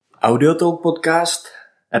Audiotalk podcast,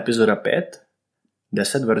 epizoda 5,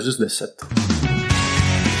 10 versus 10.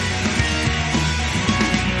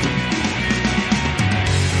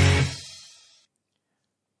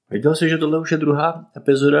 Věděl jsi, že tohle už je druhá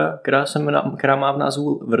epizoda, která má v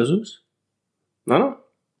názvu versus? No.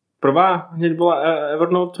 Prvá hned byla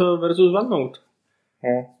Evernote versus OneNote.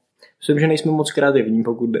 Myslím, že nejsme moc kreativní,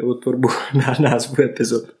 pokud jde o tvorbu na názvu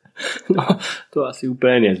epizod. No, to asi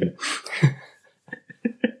úplně nevím.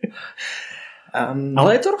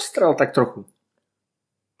 Ale je to rozstřel tak trochu.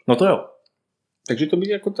 No to jo. Takže to by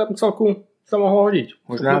jako tam celku se mohlo hodit.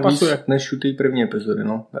 Možná víc než u té první epizody,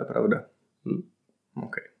 no, to je pravda.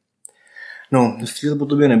 Okay. No, střílet po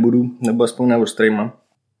tobě nebudu, nebo aspoň na ostrejma.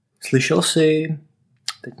 Slyšel jsi,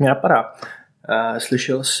 teď mě napadá,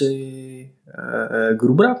 slyšel jsi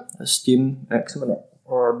Grubera s tím, jak se jmenuje,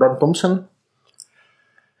 Dan Thompson?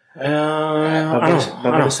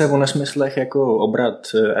 Bavili se o nesmyslech jako obrat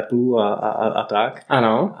Apple a tak.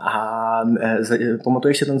 Ano. A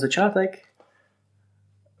pamatuješ si ten začátek?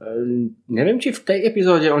 Nevím, či v té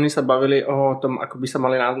epizodě oni se bavili o tom, ako by se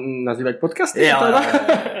mali nazývat podcasty.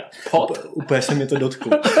 Úplně se mi to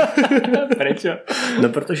dotklo. Prečo? No,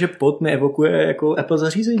 protože pod mi evokuje jako Apple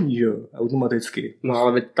zařízení, že jo, automaticky. No,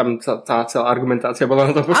 ale tam celá argumentace byla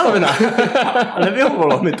na to postavená. A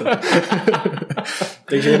nevyhovovalo mi to.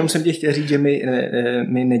 Takže jenom jsem tě chtěl říct, že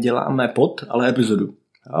my neděláme pod, ale epizodu.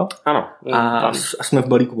 Jo? Ano. A jsme v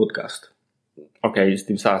balíku podcast. OK, s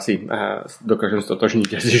tím se asi dokážem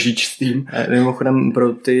stotožnit, žiť s tím. Mimochodem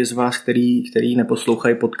pro ty z vás, který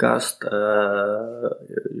neposlouchají podcast,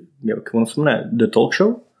 jak on se jmenuje, The Talk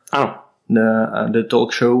Show? Ano. The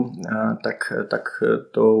Talk Show, tak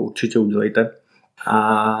to určitě udělejte.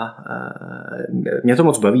 A mě to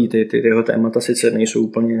moc baví, tyhle témata sice nejsou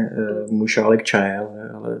úplně můj šálek čaje,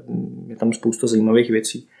 ale je tam spousta zajímavých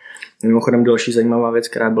věcí. Mimochodem další zajímavá věc,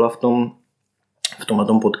 která byla v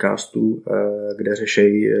tomhle podcastu, kde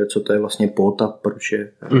řešejí, co to je vlastně pod a proč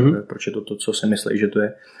je to, co si myslí, že to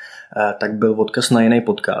je, tak byl odkaz na jiný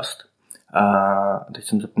podcast. A teď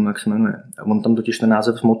jsem zapomněl, jak se jmenuje. On tam totiž ten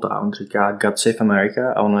název zmotá. On říká God Save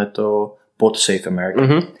America a ono je to Pod Save America.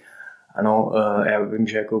 Mm-hmm. Ano, já vím,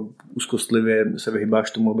 že jako úzkostlivě se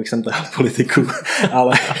vyhybáš tomu, abych sem tahal politiku,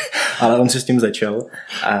 ale on si s tím začal.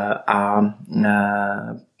 A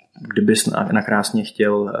kdybys nakrásně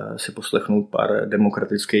chtěl si poslechnout pár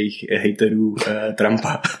demokratických hejterů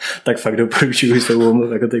Trumpa, tak fakt doporučuji,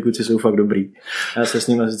 jako ty kluci jsou fakt dobrý. Já se s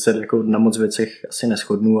nimi sice jako na moc věcech asi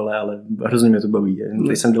neshodnu, ale hrozně mě to baví.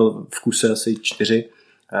 Teď jsem dělal v kuse asi 4.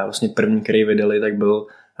 Vlastně první, který vydali, tak byl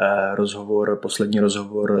poslední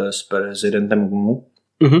rozhovor s prezidentem Obamu.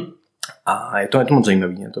 Mm-hmm. A je to moc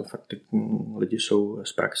zajímavý. Je to fakt, lidi jsou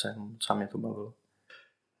z praxe. Sám mě to bavilo.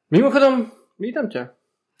 Mimochodem, vítám tě.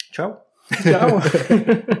 Čau.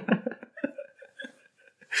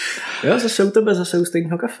 Jo, zase u tebe, zase u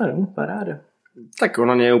stejného kafe, no? Paráda. Tak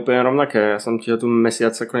ono nie je úplně rovnaké, já jsem ti ho tu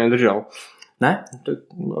mesiac jako nedržel. Ne? To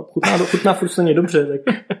chutná furt stejně dobře,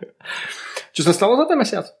 tak... Co se stalo za ten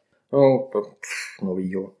mesiac? No,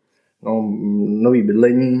 nový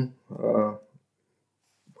bydlení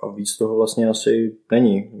a víc toho vlastně asi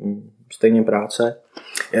není. Stejně práce.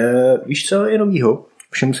 Víš, co je novýho?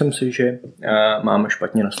 Všiml jsem si, že máme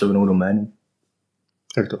špatně nastavenou doménu.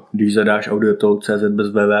 Jak to? Když zadáš audiotalk.cz bez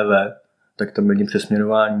www, tak tam není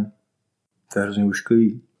přesměrování. To je hrozně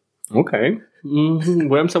ušklivý. OK.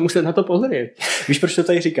 Budem se muset na to pozrieť. Víš, proč to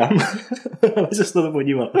tady říkám? Aby se na to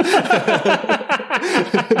podíval.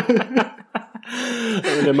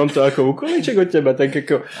 Nemám to jako úkolíček od tebe, tak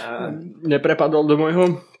jako neprepadl do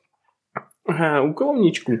mojho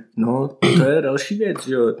úkolovníčku. No, to je další věc,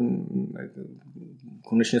 jo.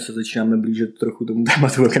 Konečně se začínáme blížit trochu tomu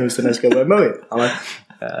tématu, o kterém se dneska budeme bavit. Ale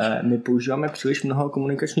my používáme příliš mnoho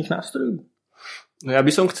komunikačních nástrojů. No já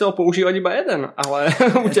bych chcel používat iba jeden, ale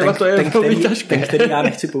u těba to je velmi těžké. Ten, který já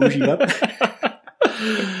nechci používat.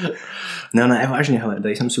 No ne, vážně, hele,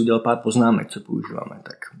 tady jsem si udělal pár poznámek, co používáme.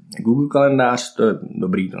 Tak Google kalendář, to je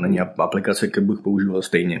dobrý, to není aplikace, kterou bych používal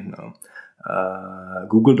stejně. No.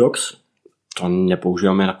 Google Docs. To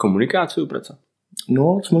nepoužíváme na komunikaci přece.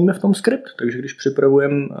 No, jsme v tom skript, takže když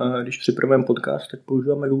připravujeme podcast, tak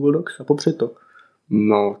používáme Google Docs a popřed to.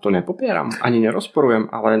 No, to nepopieram, ani nerozporujem,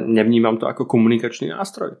 ale nevnímám to jako komunikační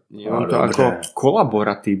nástroj. Vnímám to jako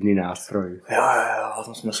kolaboratívny nástroj. Jo,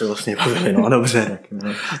 to jsme si vlastně bavili, no dobře. Tak,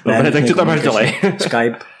 Dobre, tak čo tam máš ďalej?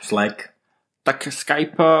 Skype, Slack. Tak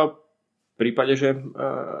Skype v prípade, že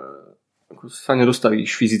sa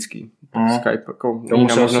nedostavíš fyzicky. Skype ako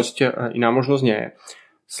iná možnosť nie je.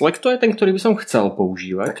 Slack to je ten, ktorý by som chcel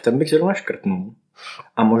používať. Tak ten bych zrovna škrtnul.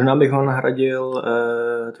 A možná bych ho nahradil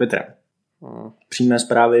Twitterem. Přímé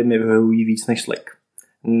zprávy mi vyhovují víc než Slack.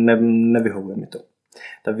 Nevyhovuje mi to.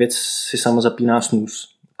 Ta věc si sama zapíná snooze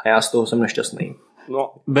a já z toho jsem nešťastný.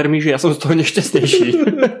 No, ber mi, že já jsem z toho nešťastnější.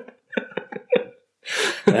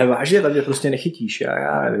 Ne, vážně, tam mě prostě nechytíš.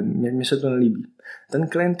 Mně se to nelíbí. Ten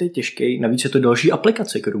klient je těžký, navíc je to další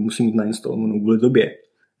aplikace, kterou musím mít nainstalovanou kvůli tobě.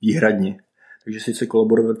 Výhradně. Takže sice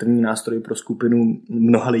kolaborativní nástroj pro skupinu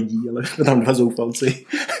mnoha lidí, ale jsme tam 2 zoufalci.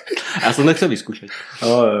 Já jsem nechtěl vyzkoušet.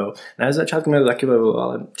 Jo. Ne, z začátku mě to taky bavilo,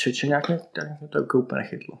 ale nějak mě to úplně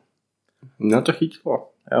nechytlo. No to chytlo.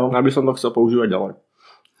 Jo. Aby som to chcel používať ďalej.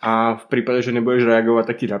 A v prípade, že nebudeš reagovať,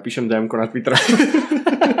 tak ti napíšem DM-ko na Twitter.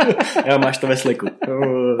 Jo, máš to ve Slacku.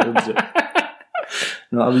 Dobře.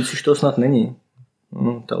 No a víc už to snad není.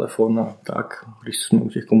 Telefon a tak, když jsme u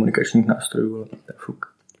těch komunikačních nástrojů, ale to je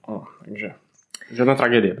fuk. Takže žiadna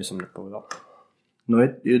tragédia by som nepovedal. No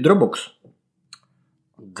je Dropbox.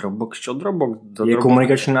 Dropbox? Čo Dropbox? Je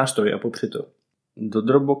komunikační nástroj a popři to. Do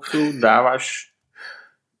Dropboxu dávaš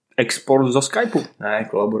export zo Skypeu? Ne,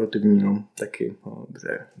 kolaborativní, no, taky, no,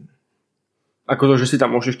 dobře. Ako to, že si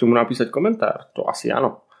tam môžeš tomu napísať komentár, to asi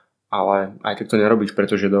áno. Ale aj keď to nerobíš,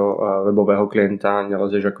 pretože do webového klienta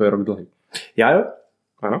nelezeš, ako je rok dlhý. Já jo?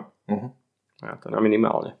 Ano? Já to na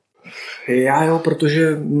minimálně. Já jo,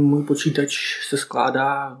 protože můj počítač se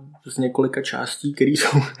skládá z několika částí, které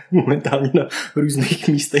jsou momentálně na různých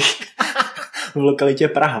místech v lokalitě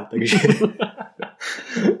Praha,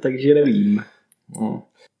 takže nevím. No.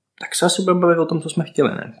 Tak se asi budeme bavit o tom, co jsme chtěli,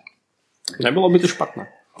 ne? Nebylo by to špatné.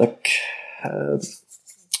 Tak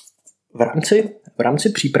v rámci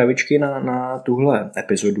přípravičky na tuhle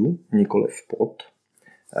epizodu, nikoliv pod,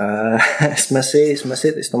 jsme si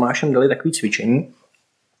s Tomášem dali takový cvičení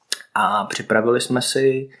a připravili jsme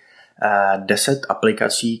si 10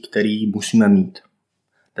 aplikací, které musíme mít.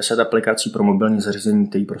 10 aplikací pro mobilní zařízení,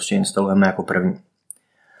 které prostě instalujeme jako první.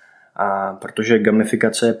 A protože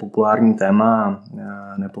gamifikace je populární téma,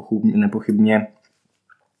 nepochybně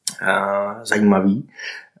zajímavý,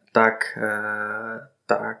 tak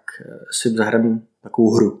si zahrajeme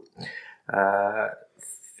takovou hru.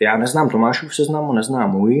 Já neznám Tomášův seznam,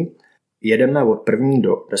 neznám můj. Jedeme od 1.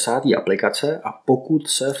 do 10. aplikace a pokud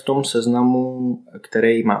se v tom seznamu,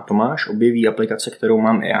 který má Tomáš, objeví aplikace, kterou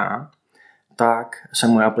mám i já, tak se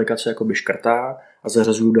moje aplikace jakoby škrtá a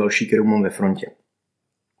zařazuju další, kterou mám ve frontě.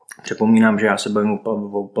 Připomínám, že já se bavím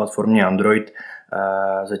o platformě Android,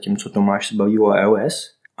 zatímco Tomáš se baví o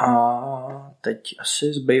iOS. A teď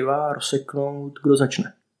asi zbývá rozseknout, kdo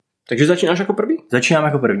začne. Takže začínáš jako první? Začínám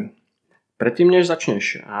jako první. Predtým, než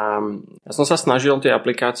začneš, ja som sa snažil tie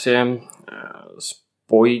aplikácie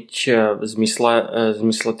spojiť v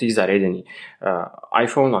zmysle tých zariadení.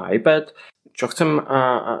 iPhone a iPad. Čo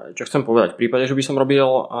chcem povedať? V prípade, že by som robil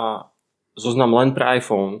zoznam len pre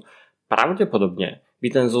iPhone, pravdepodobne by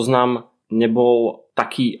ten zoznam nebol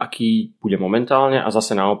taký, aký bude momentálne a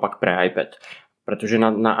zase naopak pre iPad. Pretože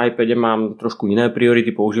na iPade mám trošku iné priority,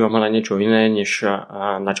 používam ale niečo iné, než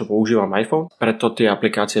na čo používam iPhone. Preto tie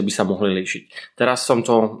aplikácie by sa mohli líšiť. Teraz som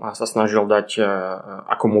to sa snažil dať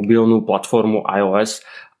ako mobilnú platformu iOS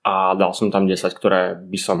a dal som tam 10, ktoré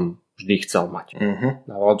by som vždy chcel mať.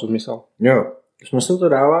 Dávalo to zmysel? Jo, smysl to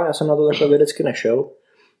dává, já jsem na to takhle vědecky nešel.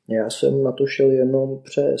 Já jsem na to šel jenom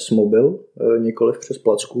přes mobil, nikoliv přes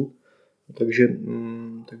placku. Takže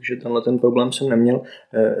tenhle ten problém jsem neměl.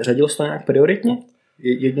 Řadil jsi to nějak prioritně?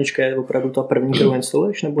 Jednička je opravdu ta první, kterou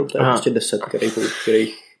instaluješ, nebo to je prostě 10,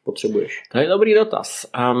 kterých potřebuješ? To je dobrý dotaz.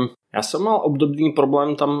 Já jsem mal obdobný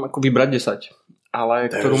problém tam ako vybrať 10, ale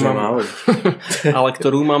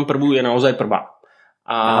ktorú mám prvú je naozaj prvá.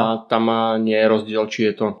 A tam nie je rozdiel, či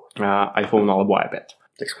je to iPhone alebo iPad.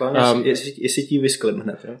 Tak skválne, jestli ti vysklím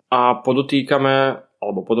hned. Jo? A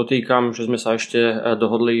podotýkam, že sme sa ešte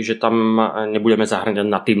dohodli, že tam nebudeme zahrňať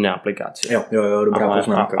natívne aplikácie. Jo, dobrá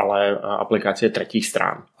poznámka. Ale aplikácie tretích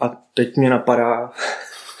strán. A teď mě napadá,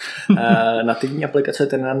 natívní aplikace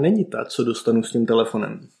teda není ta, co dostanu s tím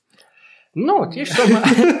telefonem. No, tiež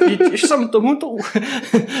som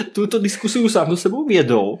túto diskusiu sám do sebou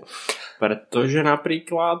viedol, pretože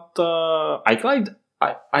napríklad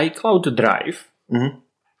iCloud Drive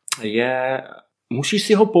musíš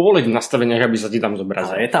si ho povoliť v nastaveniach, aby sa ti tam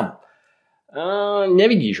zobrazil. Ale je tam.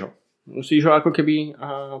 Nevidíš ho. Musíš ho ako keby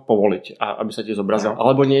povoliť, aby sa ti zobrazil.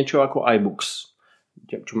 Alebo niečo ako iBooks,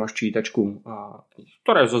 čo máš čítačku,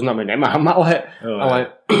 ktoré v zozname nemám, ale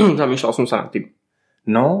zamýšľal som sa nad tým.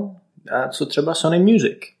 No, a co třeba Sony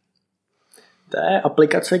Music? To je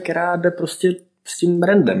aplikace, která jde prostě s tím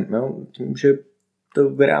brandem. Jo? Tím, že to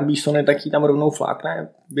vyrábí Sony, tak ji tam rovnou flákne.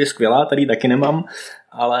 Je skvělá, tady taky nemám,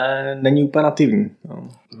 ale není úplně nativní. No.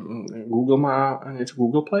 Google má něco,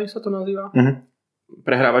 Google Play sa to nazýva?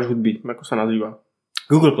 prehrávač hudby, ako sa nazýva?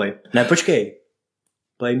 Google Play. Ne, počkej.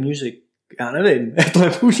 Play Music. Já nevím, já to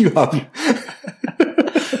nepoužívám.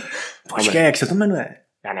 Počkej, jak se to jmenuje?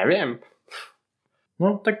 Já nevím.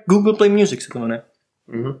 No, tak Google Play Music se to jmenuje.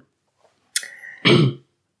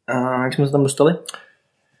 A jak jsme se tam dostali?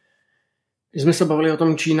 Jsme se bavili o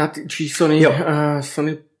tom, či Sony,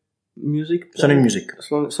 Sony Music?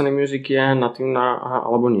 Sony Music je natívna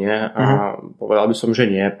alebo nie. A povedal by som, že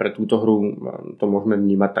nie. Pre túto hru to môžeme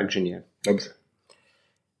vnímať tak, že nie. Dobře.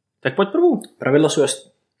 Tak poď prvú. Pravidla jsou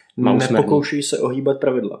jasné. Nepokoušej se ohýbat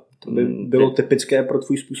pravidla. To by bylo typické pro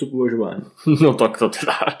tvůj způsob uvažování. No tak to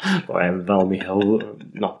teda, to je veľmi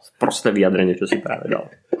prosté vyjadrenie, čo si práve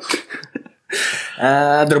dal.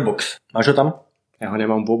 Dropbox. Máš ho tam? Já ho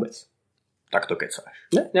nemám vůbec. Tak to kecáš.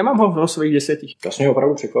 Ne, nemám ho vo svých 10. To jsem mě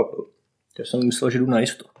opravdu překvapil. Já jsem myslel, že jdu na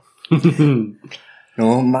jisto.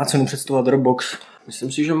 No, má cenu představovat Dropbox.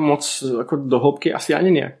 Myslím si, že moc jako do hloubky asi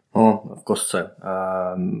ani nie. No, v kostce.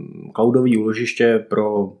 Cloudový úložiště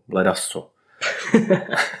pro ledasco.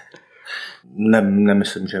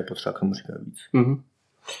 Nemyslím, že je potřeba k tomu říkat víc.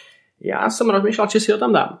 Já jsem rozmýšlel, či si ho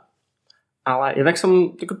tam dám. Ale jednak jsem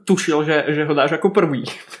jako tušil, že ho dáš jako první.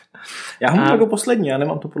 Já ho mám jako poslední, já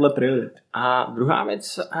nemám to podle priorit. A druhá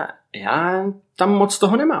věc, já tam moc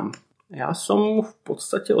toho nemám. Já som v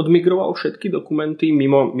podstate odmigroval všetky dokumenty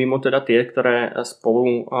mimo teda tie, ktoré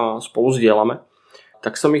spolu zdieľame.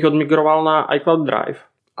 Tak som ich odmigroval na iCloud Drive.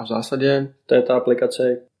 A v zásade... To je ta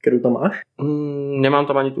aplikace, kterou tam máš? Nemám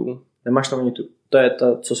tam ani tu. Nemáš tam ani tu. To je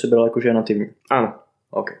ta, co si bral jako že je nativní. Áno.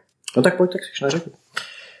 OK. No tak pojď, tak si neřekl.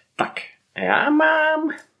 Tak, já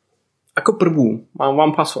mám... Ako prvú mám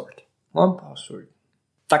One Password. One Password.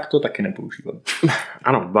 Tak to taky nepoužívám.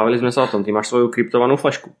 Ano, bavili jsme se o tom. Ty máš svoju kryptovanou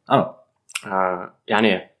flašku. Ano. Ja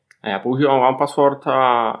nie. Ja používam One Password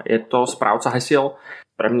a je to správca hesiel.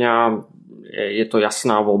 Pre mňa je to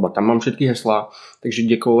jasná voľba. Tam mám všetky heslá, takže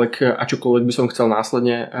kdekoľvek a čokoľvek by som chcel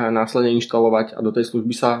následne inštalovať a do tej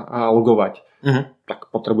služby sa logovať, tak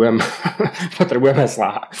potrebujem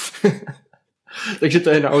heslá. Takže to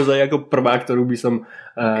je naozaj jako prvá, ktorú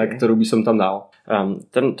by som tam dal.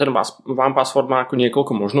 Ten One Password má ako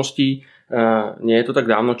niekoľko možností. Nie je to tak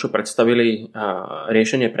dávno, čo predstavili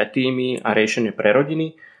riešenie pre týmy a riešenie pre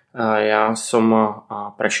rodiny. Ja som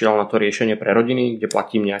prešiel na to riešenie pre rodiny, kde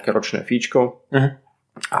platím nejaké ročné fíčko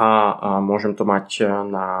a môžem to mať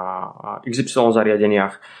na XY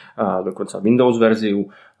zariadeniach, dokonca Windows verziu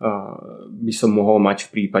by som mohol mať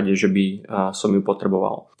v prípade, že by som ju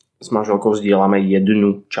potreboval. S manželkou zdieľame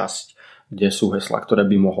jednu časť, kde sú heslá, ktoré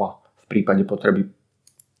by mohla v prípade potreby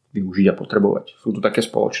využiť a potrebovať. Sú to také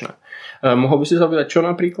spoločné. Mohol by si zavídať čo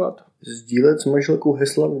napríklad? Sdílet s manželkou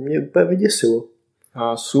hesla mě úplně vyděsilo.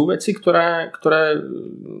 Sú veci, ktoré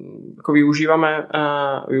ako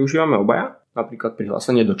využívame obaja. Napríklad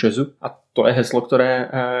prihlásenie do Česu. A to je heslo, ktoré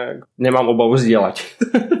nemám obavu zdieľať.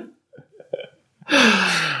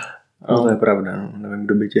 No to je pravda. No. Nevím,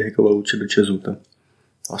 kdo by tě hackoval určitě do Česu. To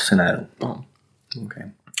asi ne. No.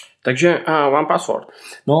 Okay. Takže One Password.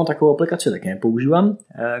 No, takovou aplikaci taky nepoužívám,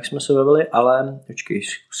 jak jsme se bavili, ale počkej,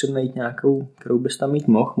 zkusím najít nějakou, kterou bys tam mít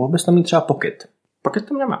mohl. Mohl bys tam mít třeba Pocket. Pocket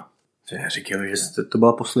tam nemá. Já říkal, že to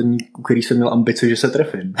byla poslední, u který jsem měl ambice, že se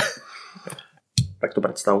trefím. Tak to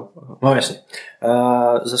představ. No jasně.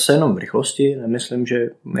 Zase jenom v rychlosti, nemyslím, že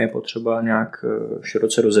je potřeba nějak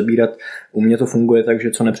široce rozebírat. U mě to funguje tak,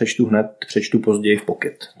 že co nepřečtu hned, přečtu později v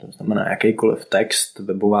Pocket. To znamená jakýkoliv text,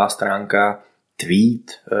 webová stránka,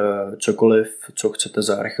 tweet, cokoliv, co chcete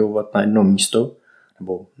zaarchivovat na jedno místo,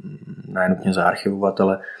 nebo nenutně zaarchivovat,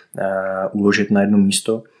 ale uložit na jedno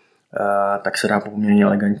místo, tak se dá poměrně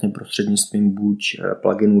elegantně prostřednictvím buď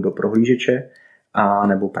pluginů do prohlížeče, a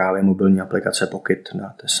nebo právě mobilní aplikace Pocket.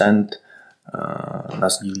 Dáte send,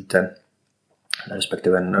 nasdílíte,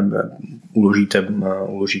 respektive uložíte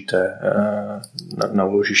na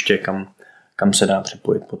uložiště, kam se dá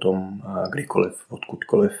připojit potom kdykoliv,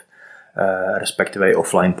 odkudkoliv, respektive i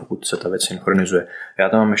offline, pokud se ta věc synchronizuje. Já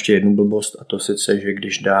tam mám ještě jednu blbost, a to sice, že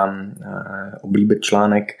když dám oblíbit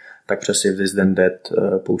článek, tak přes If This Then That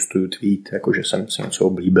postuju tweet, jakože jsem si něco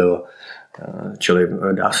oblíbil, čili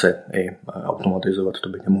dá se i automatizovat, to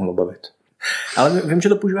by mě mohlo bavit. Ale vím, že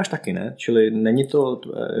to používáš taky, ne? Čili není to...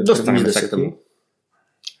 Dostaneme se k tomu.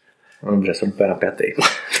 Dobře, jsem úplně napjatý.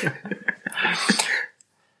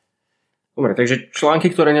 Dobre, takže články,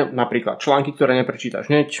 ktoré neprečítaš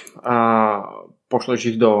hneď a pošleš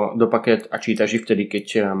ich do paket a čítaš ich vtedy,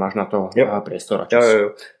 keď máš na to priestor a čas.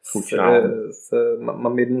 Jo.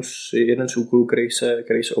 Mám jeden z úkolů,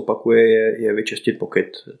 který se opakuje, je vyčistit Pocket.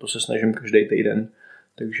 To se snažím každý týden.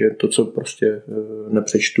 Takže to, co prostě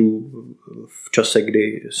nepřečtu v čase,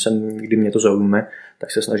 kdy mě to zaujme,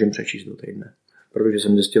 tak se snažím přečíst do týdne. Protože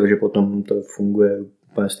jsem zjistil, že potom to funguje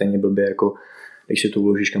úplně stejně blbě, jako když si to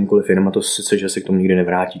uložíš kamkoliv jinam, a to sice, že se k tomu nikdy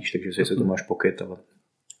nevrátíš, takže si to máš pokyt. Ale...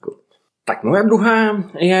 Tak moje druhá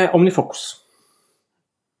je OmniFocus.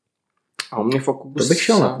 A OmniFocus... To bych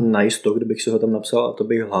šel na jisto, kdybych si ho tam napsal, a to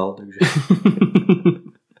bych lhal, takže...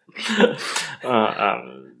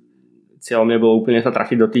 Cieľom nebolo úplne sa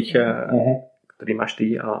trafiť do tých, ktorý máš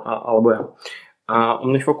ty, alebo ja. A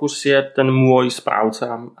OmniFocus je ten môj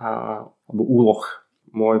správca, alebo úloh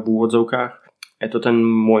môj v úvodzovkách. Je to ten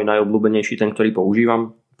môj najobľúbenejší, ten, ktorý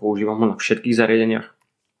používam. Používam ho na všetkých zariadeniach.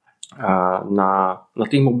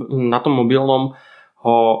 Na tom mobilnom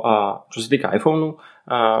ho, čo sa týka iPhoneu,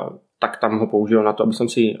 tak tam ho používam na to, aby som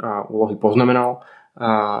si úlohy poznamenal.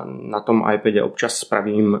 Na tom iPade občas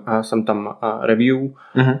spravím sem tam review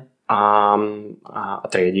a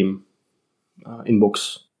triedím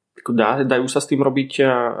inbox. Dajú sa s tým robiť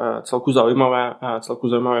celku zaujímavé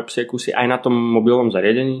psie kusy aj na tom mobilnom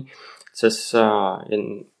zariadení cez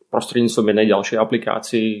prostredníctvom jednej ďalšej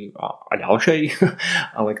aplikácii a ďalšej,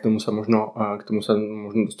 ale k tomu sa možno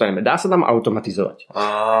dostaneme. Dá sa tam automatizovať.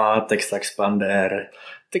 Text expander.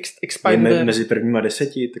 Text expander. Mezi prvníma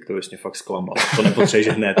 10, tak to vlastně fakt zklamal. To nepotřebuješ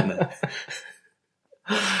hned, ne.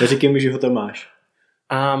 Neříkej mi, že ho tam máš.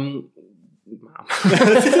 Mám.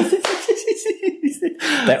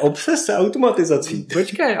 To je obsese automatizací.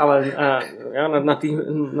 Počkej, ale ja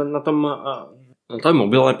na tom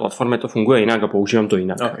mobilnej platforme to funguje inak a používam to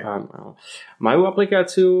inak. Okay. Majú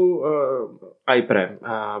aplikáciu aj pre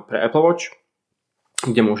Apple Watch,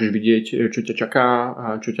 kde môžeš vidieť, čo ťa čaká,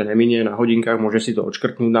 čo ťa neminie na hodinkách, môžeš si to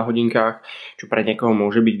odškrtnúť na hodinkách, čo pre niekoho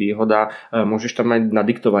môže byť výhoda. Môžeš tam aj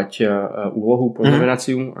nadiktovať úlohu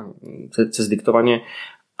poznamenaciu cez diktovanie.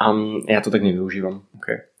 A ja to tak nevyužívam.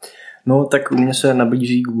 Okay. No tak u mě se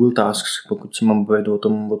nabízí Google Tasks, pokud se mám bavit o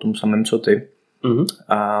tom samém, co ty.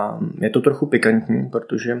 A je to trochu pikantní,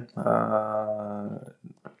 protože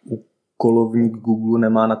kolovník Google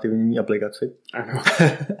nemá nativní aplikaci. Ano.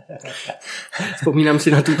 Vzpomínám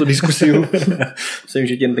si na tuto diskusiu. Myslím,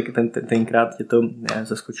 že tenkrát tě to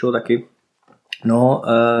zaskočilo taky. No,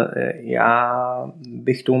 já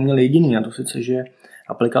bych tomu měl jediný, a to sice, že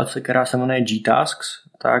aplikace, která se jmenuje G-Tasks,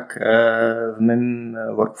 tak v mém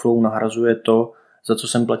workflow nahrazuje to, za co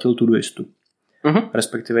jsem platil Todoistu.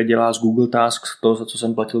 Respektive dělá z Google Tasks to, za co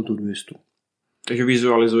jsem platil Todoistu. Takže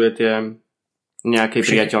vizualizuje tie nějaké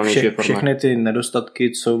přijatelnější formáty. Všechny ty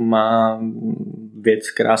nedostatky, co má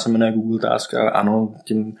věc, která se jmenuje Google Task, a ano,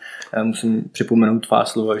 tím musím připomenout tvá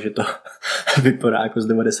slova, že to vypadá jako z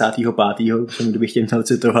 95. Kdybych tě měl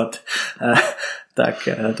citovat, tak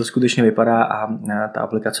to skutečně vypadá a ta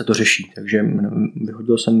aplikace to řeší. Takže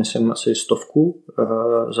vyhodil jsem, myslím, asi 100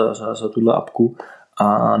 za tuhle apku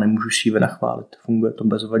a nemůžu si ji vynachválit. Funguje to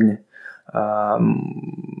bezvadně.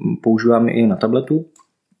 Používám ji i na tabletu,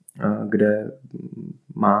 kde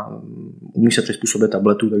umí se přizpůsobit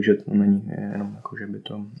tabletu, takže to není jenom jako, že by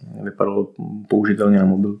to vypadalo použitelně na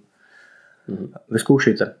mobil.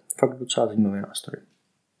 Vyzkoušejte. Fakt docela zajímavý nástroj.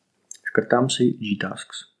 Škrtám si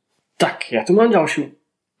G-Tasks. Tak, ja tu mám ďalšiu.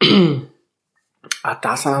 A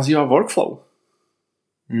tá sa nazýva Workflow.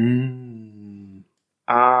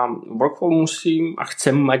 A Workflow musím a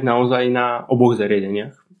chcem mať naozaj na oboch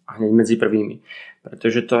zariadeniach. A hneď medzi prvými.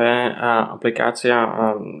 Pretože to je aplikácia,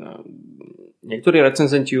 niektorí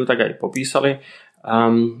recenzenti ju tak aj popísali,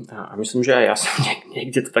 a myslím, že aj ja som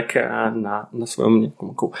niekde to tak na svojom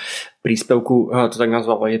príspevku to tak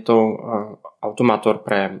nazval. Je to automátor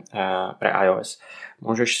pre iOS.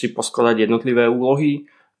 Môžeš si poskladať jednotlivé úlohy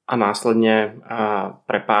a následne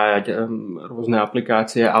prepájať rôzne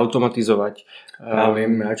aplikácie, automatizovať. Ja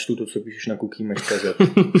viem, ja čtu to, co píšeš na Cookie.cz.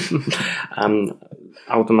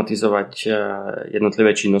 Automatizovať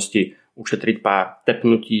jednotlivé činnosti, ušetriť pár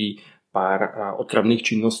tepnutí, pár otravných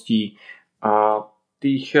činností. A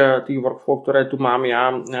tých workflow, ktoré tu mám ja,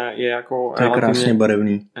 je ako... To je krásne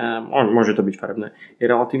barevný. Môže to byť farebné. Je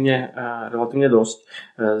relatívne dosť.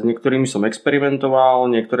 S niektorými som experimentoval,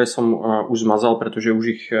 niektoré som už zmazal, pretože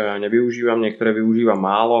už ich nevyužívam, niektoré využívam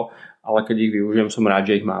málo, ale keď ich využijem, som rád,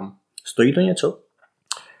 že ich mám. Stojí to něco?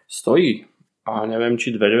 Stojí. A neviem,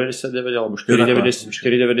 či 2,99 alebo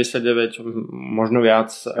 4,99, možno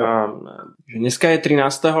viac. Že dneska je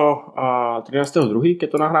 13.2., keď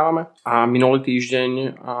to nahrávame. A minulý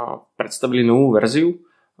týždeň predstavili novú verziu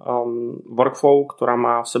Workflow, ktorá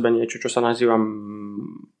má v sebe niečo, čo sa nazýva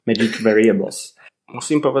Magic Variables.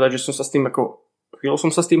 Musím povedať, že som sa s tým chvíľu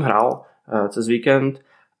som sa s tým hral cez víkend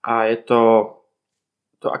a je to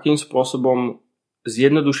akým spôsobom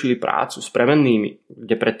zjednodušili prácu s premennými,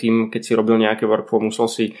 kde predtým, keď si robil nejaké workflow, musel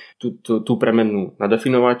si tú premennú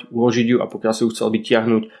nadefinovať, uložiť ju a pokiaľ si ju chcel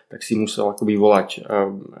vytiahnuť, tak si musel akoby volať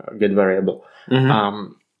get variable. A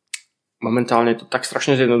momentálne to tak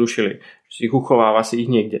strašne zjednodušili, že si ich uchováva si ich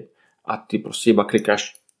niekde a ty proste iba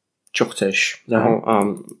klikáš, čo chceš.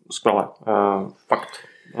 Skvelé. Fakt.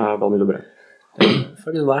 Velmi dobré.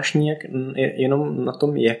 Fakt zvláštní, jak jenom na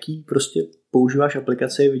tom, jaký prostě používáš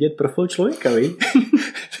aplikaci, je vidět profil člověka, víš?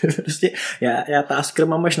 Prostě já Tasker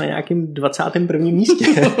mám až na nějakém 21. místě.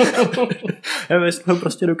 Já ho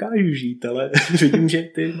prostě dokážu žít, ale vidím, že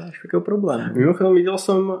ty máš jako problém. Mimochodem viděl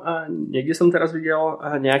jsem, někdy jsem teraz viděl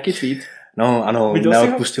nějaký tweet. No ano,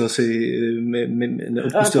 neodpustil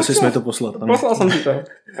si jsme to poslat. Ano. Poslal jsem si to.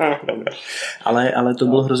 Ale to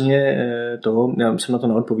bylo hrozně toho, já jsem na to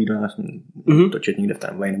neodpovídal, já jsem to čet někde v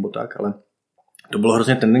tramvaji nebo tak, ale to bylo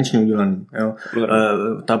hrozně tendenčně udělané.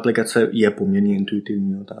 Ta aplikace je poměrně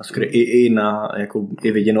intuitivní.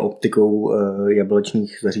 I viděno optikou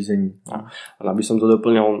jablečných zařízení. Aby som to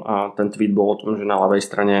doplnil, ten tweet bol o tom, že na ľavej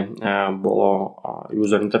strane bolo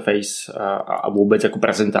user interface a vôbec ako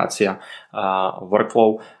prezentácia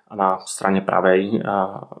workflow a na strane pravej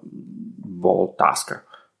bol Tasker.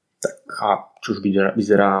 Tak. A čož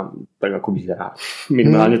vyzerá tak, ako vyzerá.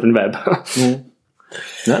 Minimálne ten web.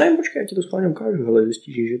 No ne, počkej, já ti to schválně ukážu, ale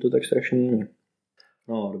zjistíš, že to tak strašně není.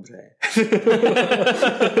 No, dobře.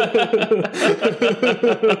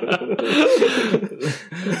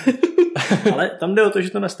 Ale tam jde o to,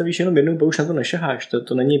 že to nastavíš jenom jednou, bo už na to nešaháš.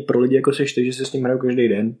 To není pro lidi jako seš ty, že se s ním hraju každý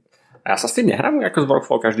den. A já se s tím nehrám jako z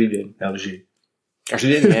workflow každý den. Já lži.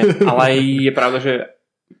 Každý den ne, ale je pravda, že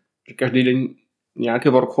každý den nějaké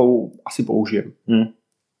workflow asi použijem.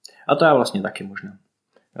 A to já vlastně taky možná.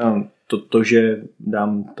 To, že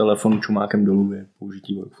dám telefon čumákem dolů, je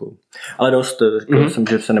použití workflow. Ale dost, říkal jsem,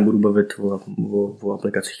 že se nebudu bavit o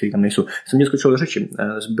aplikacích, které tam nejsou. Jsem mě skočil do řeči.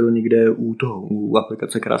 Byl někde u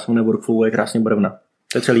aplikace, která se jmenuje workflow, je krásně barevná.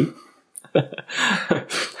 To je celý?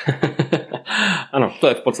 Ano, to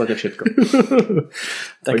je v podstatě všechno.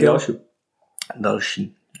 Tak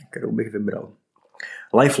další, kterou bych vybral.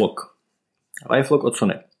 LifeLock od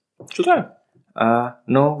Sony. Co to je?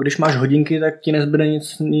 No, když máš hodinky, tak ti nezbyde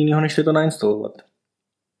nic jiného, než si to nainstalovat.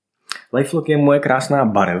 LifeLock je moje krásná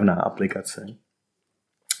barevná aplikace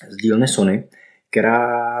z dílny Sony,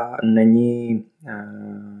 která není,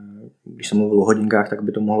 když jsem mluvil o hodinkách, tak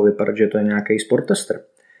by to mohlo vypadat, že to je nějaký sport tester.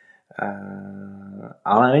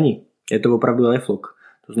 Ale není. Je to opravdu LifeLock.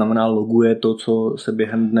 To znamená, loguje to, co se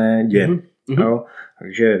během dne děje. Jo?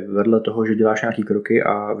 Takže vedle toho, že děláš nějaký kroky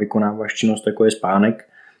a vykonáváš činnost, jako je spánek,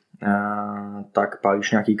 tak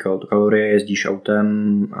pálíš nějaký kalorie, jezdíš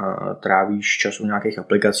autem, trávíš čas u nějakých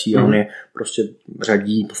aplikací a on je prostě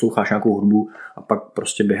řadí, posloucháš nějakou hudbu a pak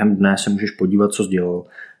prostě během dne se můžeš podívat, co jsi dělal.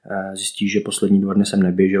 Zjistíš, že poslední 2 dny jsem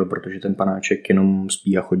neběžel, protože ten panáček jenom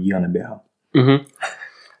spí a chodí a neběhá.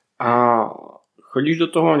 A chodíš do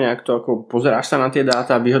toho nějak to, jako pozeráš se na ty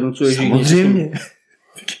dáta a vyhodnocuješ? Samozřejmě.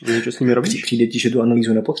 Co s nimi robíš? Přijde ti, že tu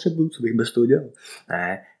analýzu nepotřebuju, co bych bez toho dělal?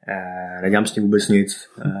 Ne, nedělám s tím vůbec nic.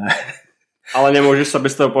 Ale nemůžeš se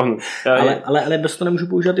bez toho pohnout. Ale bez toho nemůžu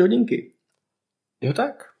používat ty hodinky. Jo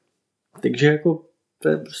tak? Takže jako to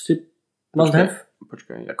je prostě must have.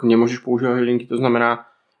 Počkej, jako nemůžeš používat hodinky, to znamená,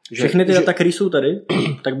 že... Všechny ty data, které jsou tady,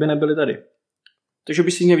 tak by nebyly tady. Takže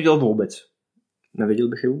bys jich neviděl vůbec? Neviděl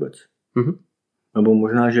bych je vůbec. Nebo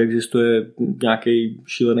možná, že existuje nějaký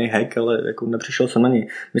šílený hack, ale jako nepřišel jsem na něj.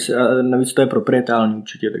 Navíc to je proprietální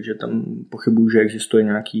určitě, takže tam pochybuju, že existuje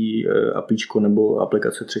nějaký APIčko nebo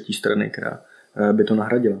aplikace třetí strany, která by to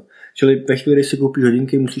nahradila. Čili ve chvíli, kdy si koupíš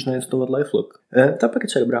hodinky, musíš nainstalovat LifeLock. Ta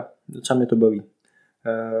aplikace je dobrá, docela mě to baví.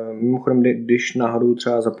 Mimochodem, když náhodou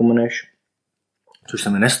třeba zapomeneš, což se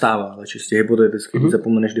mi nestává, ale čistě hypoteticky, když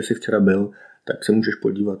zapomeneš, kde jsi včera byl, tak se můžeš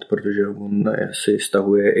podívat, protože on si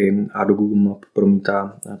stahuje a do Google Map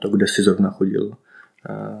promítá to, kde si zrovna chodil.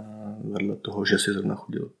 Vedle toho, že si zrovna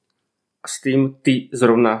chodil. A s tím ty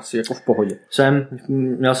zrovna si jako v pohodě?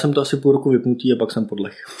 Měl jsem to asi půl roku vypnutý a pak jsem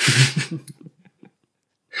podlech.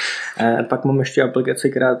 Pak mám ještě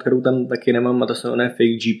aplikaci, kterou tam taky nemám, a to se jmenuje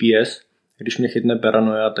Fake GPS. Když mě chytne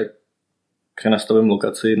paranoia, tak si nastavím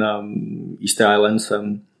lokaci na Easter Islands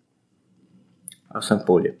a jsem v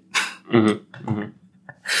pohodě.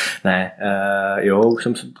 Ne, jo, už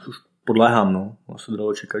podléhám, no. Se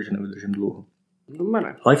dalo čekat, že nevydržím dlouho.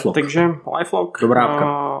 Dobre. LifeLock. Takže LifeLock. Dobrá apka.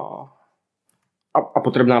 A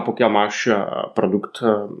potrebná, pokiaľ máš produkt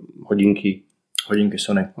hodinky. Hodinky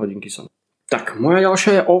Sony. Tak, moja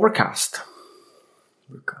ďalšia je Overcast.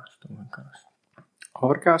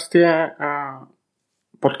 Overcast je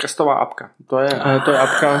podcastová apka. To je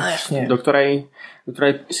apka, do ktorej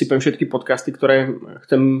sypem všetky podcasty, ktoré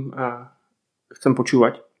chcem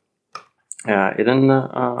počúvať.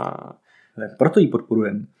 Proto ji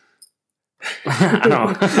podporujem.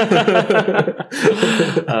 Áno.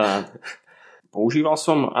 Používal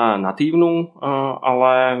som natívnu,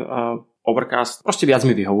 ale Overcast proste viac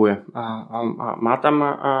mi vyhovuje. Má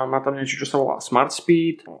tam niečo, čo sa volá Smart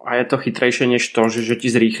Speed a je to chytrejšie než to, že ti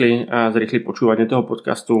zrýchli počúvanie toho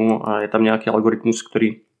podcastu. Je tam nejaký algoritmus,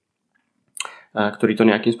 ktorý to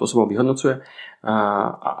nejakým spôsobom vyhodnocuje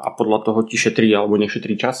a podľa toho ti šetrí alebo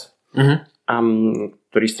nešetrí čas,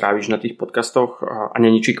 ktorý stráviš na tých podcastoch a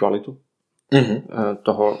neničí kvalitu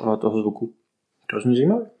toho zvuku. To zní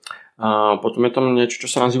zajímavé. Potom je tam niečo, čo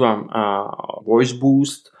sa nazýva Voice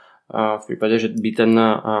Boost. V prípade, že by ten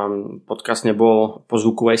podcast nebol po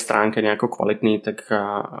zvukovej stránke nejako kvalitný, tak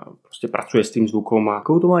proste pracuje s tým zvukom.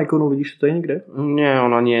 Akou to má ikonu, vidíš to je niekde? Nie,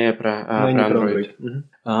 ona nie je pre Android.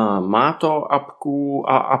 Má to apku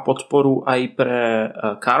a podporu aj pre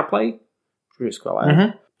CarPlay, čo je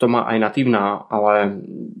skvelé. To má aj natívna, ale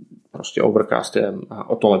proste Overcast je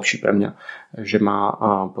o to lepší pre mňa, že má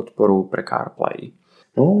podporu pre CarPlay.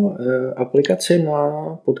 No, aplikaci na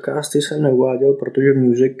podcasty jsem neuváděl, protože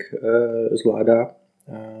Music zvládá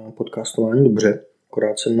podcastování dobře.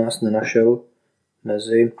 Akorát jsem nás nenašel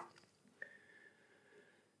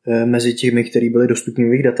mezi těmi, který byli dostupní v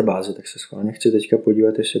jejich databázi, tak se schválně chci teďka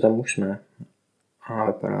podívat, jestli tam už jsme. A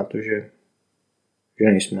vypadá to, že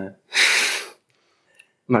nejsme.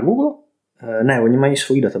 Na Google? Ne, oni mají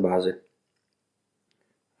svoji databázi.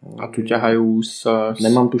 A tu ťahajú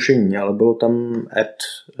Nemám tušení, ale bylo tam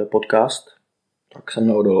podcast, tak jsem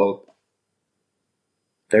neodolal.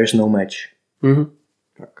 There's no match.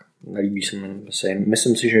 Tak nelíbí se mi.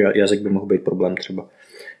 Myslím si, že jazyk by mohl být problém třeba.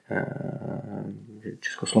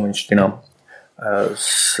 Českoslovenština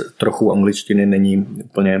s trochou angličtiny není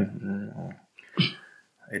úplně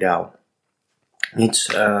ideál. Nic,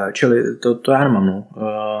 čili to já nemám. No.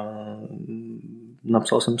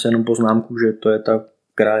 Napsal jsem si jenom poznámku, že to je ta,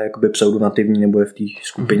 která je jakoby pseudonativní nebo je v té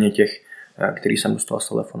skupině těch, který jsem dostal s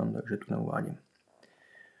telefonem, takže tu neuvádím.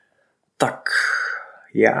 Tak,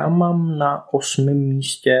 já mám na 8.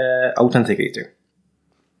 místě Authenticator.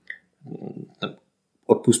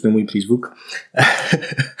 Odpust mi můj přízvuk.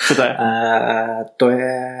 Co to je? To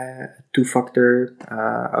je two-factor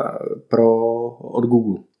od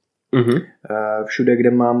Google. Všude,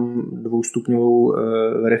 kde mám dvoustupňovou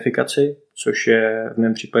verifikaci, což je v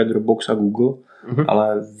mém případě Dropbox a Google,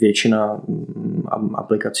 ale většina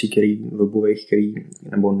aplikací,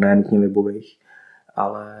 nebo ne nutně webových,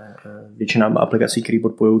 ale většina aplikací, které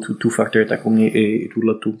podporují two-factor, tak umějí i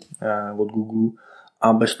tuhletu od Google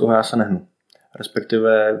a bez toho já se nehnu.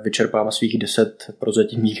 Respektive vyčerpám svých 10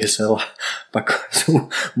 prozatímních hesel a pak jsou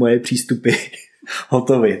moje přístupy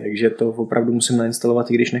hotový, takže to opravdu musím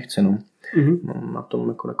nainstalovat, i když nechci. No. Mám na tom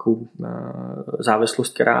jako takovou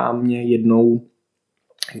závislost, která mě jednou,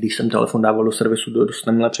 když jsem telefon dával do servisu, dost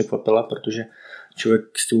nemile překvapila, protože člověk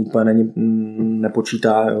s tím úplně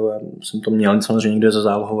nepočítá. Jo. Já jsem to měl samozřejmě někde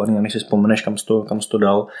zazálohovaný, a než si vzpomeneš, kam jsi to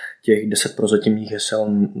dal, těch 10 prozatímních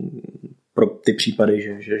hesel pro ty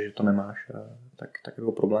případy, že to nemáš, tak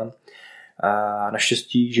jako problém. A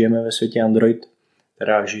naštěstí žijeme ve světě Android,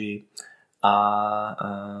 která žijí, a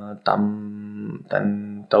tam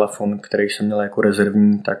ten telefon, který jsem měl jako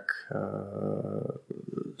rezervní, tak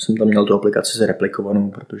jsem tam měl tu aplikaci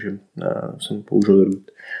zreplikovanou, protože jsem použil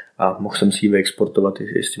root a mohl jsem si ji vyexportovat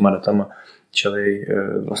i s těma datama, čili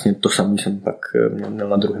vlastně to samé jsem pak měl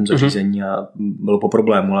na druhém zařízení a bylo po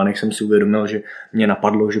problému, ale než jsem si uvědomil, že mě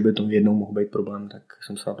napadlo, že by to jednou mohl být problém, tak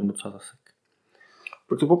jsem se na tom docela zasek.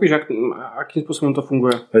 To popíš, akým způsobem to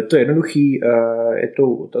funguje? Je to jednoduchý,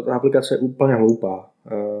 ta aplikace je úplně hloupá.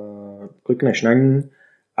 Klikneš na ní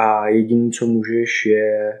a jediné, co můžeš,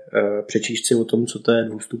 je přečíst si o tom, co to je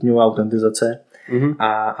dvoustupňová autentizace,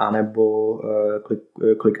 a nebo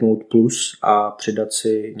kliknout plus a přidat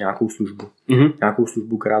si nějakou službu. Nějakou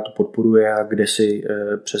službu, která to podporuje a kde si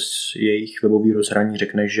přes jejich webový rozhraní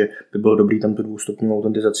řekneš, že by bylo dobrý tam tu dvoustupňovou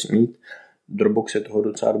autentizaci mít. Dropbox je toho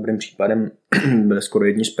docela dobrým případem, byl skoro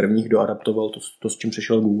jedni z prvních, kdo adaptoval to, s čím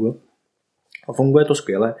přišel Google. A funguje to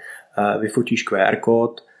skvěle, vyfotíš QR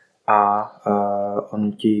kód a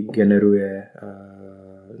on ti generuje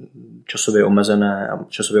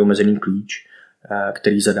časově omezený klíč,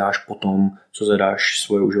 který zadáš potom, co zadáš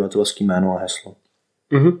svoje uživatelské jméno a heslo.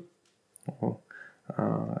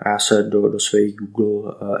 Já se do svých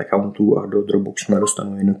Google accountů a do Dropboxu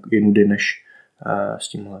nedostanu jinudy než s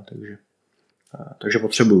tímhle, takže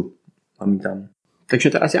potřebuju. Mám jí tam. Takže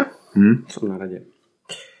teraz ja? Som na rade.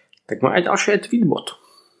 Tak má aj ďalšie je Tweetbot.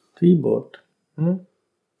 Tweetbot.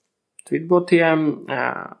 Tweetbot je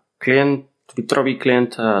Twitterový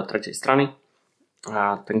klient tretej strany.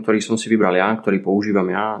 Ten, ktorý som si vybral ja, ktorý používam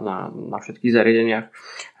ja na všetkých zariadeniach.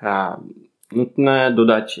 Nutné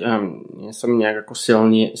dodať, nie som nejak ako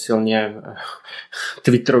silne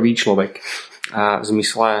Twitterový človek. V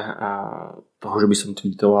zmysle toho, že by som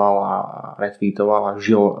tweetoval a retweetoval a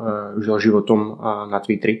žil životom na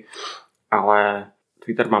Twitteri. Ale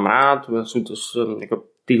Twitter mám rád, sú to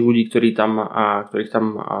ako tých ľudí, ktorých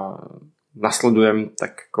tam nasledujem,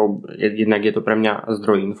 tak ako jednak je to pre mňa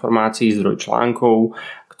zdroj informácií, zdroj článkov,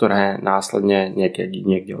 ktoré následne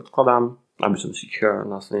niekde odkladám, aby som si ich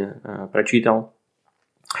následne prečítal.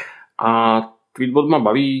 A Tweetbot ma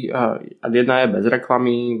baví a jedna je bez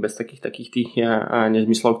reklamy, bez takých tých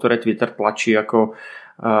nezmyslov, ktoré Twitter tlačí ako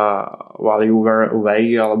while you were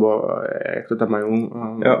away, alebo jak to tam majú,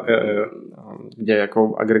 kde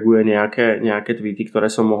ako agreguje nejaké tweety, ktoré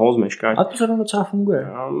som mohol zmeškať. A to sa docela funguje.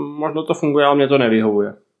 Možno to funguje, ale mne to nevyhovuje.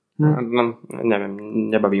 Neviem,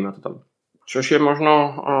 nebaví ma to tam. Čož je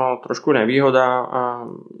možno trošku nevýhoda,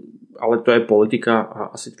 ale to je politika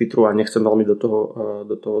asi Twitteru a nechcem veľmi do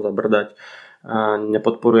toho zabrdať.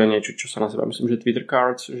 Nepodporuje niečo, čo sa nazýva, myslím, že Twitter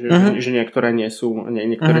cards, že niektoré nie sú,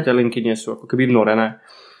 niektoré tie linky nie sú ako keby vnorené.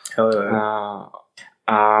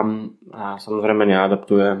 A samozrejme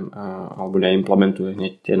neadaptuje alebo neimplementuje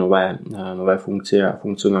hneď tie nové funkcie a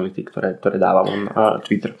funkcionality, ktoré dáva on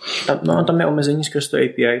Twitter. No a tam je omezení skrz to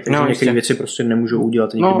API, takže některé věci prostě nemůžou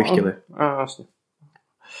udělat, ani kdyby chtěli. Jasne.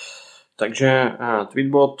 Takže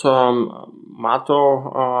Tweetbot má to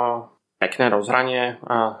pekné rozhranie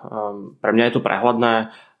a pre mňa je to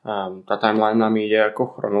prehľadné. Tá timeline nám ide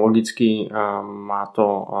ako chronologicky, má to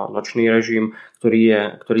nočný režim,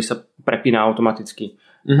 ktorý sa prepína automaticky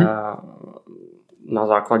na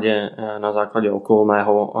základe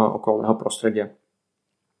okolného prostredia.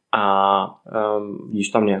 A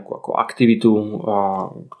vidíš tam nejakú ako aktivitu,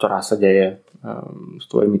 ktorá sa deje s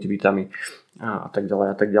tvojimi tweetami a tak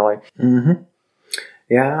ďalej.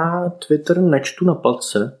 Já Twitter nečtu na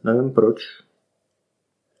palce, nevím proč.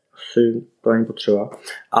 Asi to ani potřeba.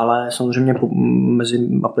 Ale samozřejmě mezi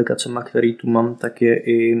aplikacemi, který tu mám, tak je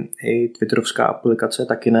i Twitterovská aplikace,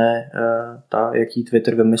 taky ne ta, jaký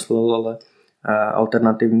Twitter vymyslel, ale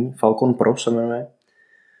alternativní. Falcon Pro se jmenuje.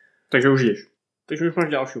 Takže už jdeš. Takže už máš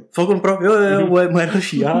další. Falcon Pro, jo, moje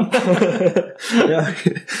další, já.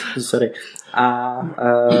 Sorry. A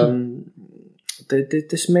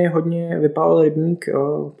Ty jsi mi hodně vypálil rybník,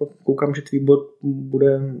 koukám, že Tweetbot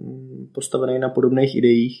bude postavený na podobných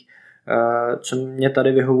ideích. Co mě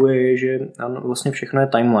tady vyhovuje je, že vlastně všechno je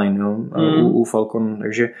timeline, jo? U Falcon,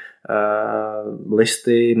 takže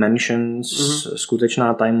listy, mentions,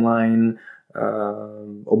 skutečná timeline,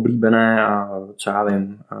 oblíbené a co já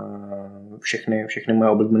vím, všechny moje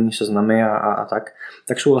oblíbené seznamy a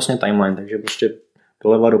tak jsou vlastně timeline, takže prostě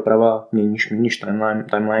doleva doprava měníš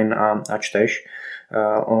timeline a čteš.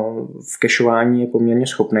 V cacheování je poměrně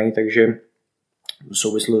schopný, takže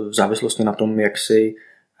v závislosti na tom, jak si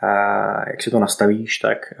to nastavíš,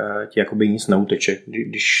 tak ti jakoby nic neuteče.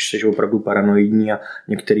 Když jsi opravdu paranoidní a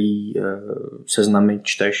některý seznamy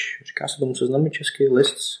čteš, říká se tomu seznamy česky,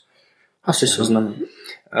 lists? Asi seznamy.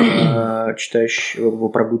 Čteš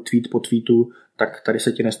opravdu tweet po tweetu, tak tady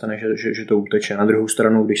se ti nestane, že to uteče. Na druhou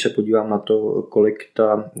stranu, když se podívám na to, kolik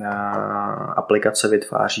ta aplikace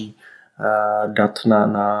vytváří dat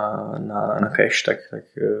na cache, tak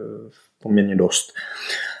poměrně dost.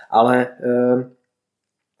 Ale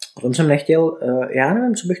o tom jsem nechtěl, já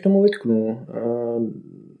nevím, co bych tomu vytknul.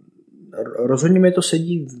 Rozhodně mi to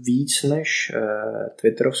sedí víc než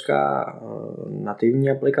Twitterovská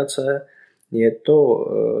nativní aplikace. Je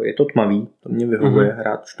to tmavý, to mě vyhovuje,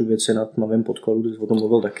 rád čtu věci na tmavém podkladu, ty jsi o tom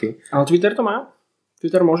mluvil taky. Ale Twitter to má?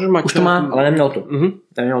 Twitter můžeš mít? Už to má, ale neměl to.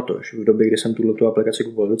 Neměl to, v době, kdy jsem tuto aplikaci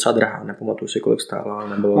kupoval, docela drahá, nepamatuji si, kolik stála, ale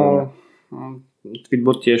nebylo.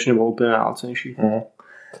 Tweetbot těž nebyl úplně nálacenější.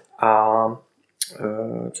 A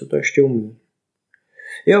co to ještě umí?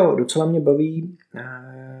 Jo, docela mě baví,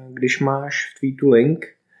 když máš v tweetu link,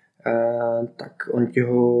 tak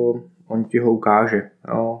on ti ho ukáže.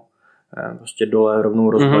 Jo. Prostě dole rovnou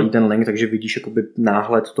rozbalí ten link, takže vidíš jakoby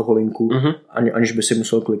náhled toho linku, aniž by si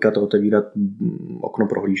musel klikat a otevírat okno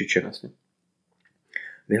prohlížeče. Vlastně.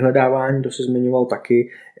 Vyhledávání, to se zmiňoval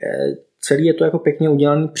taky. Celý je to jako pěkně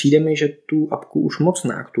udělaný. Přijde mi, že tu apku už moc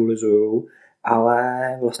neaktualizujou, ale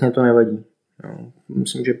vlastně to nevadí. Jo.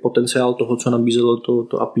 Myslím, že potenciál toho, co nabízelo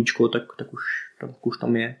to APIčko, tak už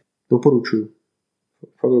tam je. Doporučuju.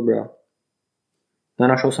 Fakt dobrá.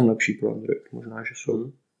 Nenašel jsem lepší pro Android, možná, že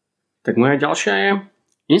jsou. Tak moja ďalšia je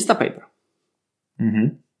Instapaper.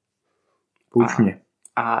 Pouč mě.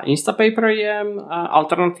 A Instapaper je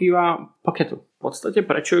alternatíva paketu. V podstate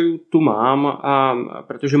prečo ju tu mám?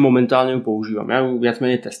 Pretože momentálne ju používam. Ja ju viac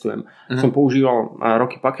menej testujem. Som používal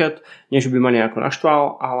roky paket, než by ma nejako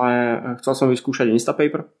naštval, ale chcel som vyskúšať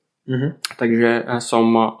Instapaper. Takže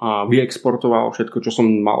som vyexportoval všetko, čo som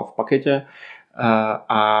mal v pakete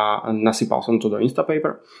a nasypal som to do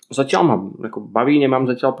Instapaper. Zatiaľ ma baví, nemám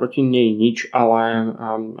zatiaľ proti nej nič, ale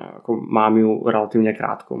mám ju relatívne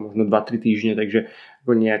krátko, možno 2-3 týždne, takže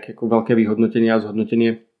nejaké veľké vyhodnotenie a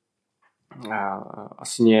zhodnotenie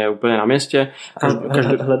asi nie je úplně na městě.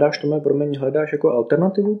 Hledáš jako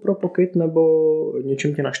alternativu pro Pocket, nebo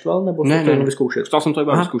něčím tě naštval, nebo ne, to vyzkoušet? Chcel som to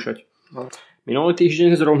iba vyskúšať. Minulý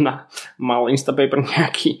týždeň zrovna mal Instapaper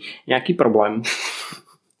nejaký problém.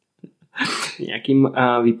 Nejakým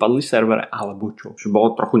vypadli server, alebo čo. Čo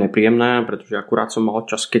bolo trochu nepríjemné, pretože akurát som mal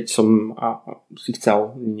čas, keď som si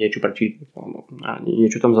chcel niečo prečítať a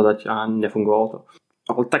niečo tam zadať a nefungovalo to.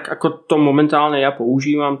 Ale tak ako to momentálne ja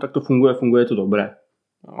používam, tak to funguje to dobre.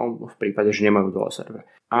 No, v prípade, že nemajú dole server.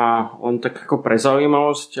 A len tak ako pre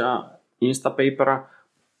zaujímavosť Instapapera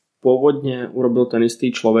pôvodne urobil ten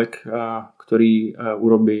istý človek, ktorý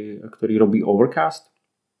robí Overcast.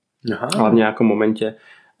 Aha. Ale v nejakom momente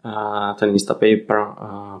ten Instapaper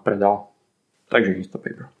predal. Takže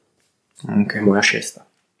Instapaper. Okay. Moja 6.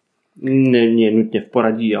 Nie nutně v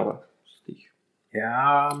poradí, ale z těch.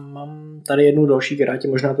 Já mám tady jednu další, která tě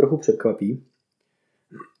možná trochu překvapí.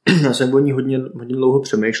 Já jsem o ní hodně dlouho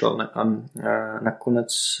přemýšlel a nakonec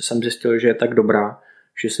jsem zjistil, že je tak dobrá,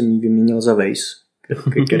 že jsem ji vyměnil za Waze,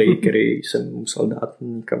 který jsem musel dát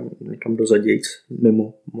někam do zadějc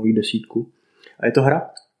mimo moji 10. A je to hra.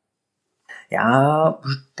 Já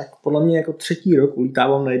už tak podle mě jako 3. rok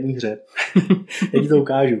ulítávám na jedné hře. Já ti to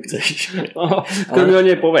ukážu, chceš. To mi o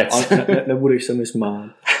něj povedz. Nebudeš se mi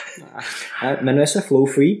smát. Jmenuje se Flow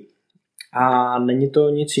Free a není to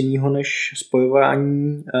nic jiného než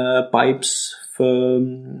spojování pipes v...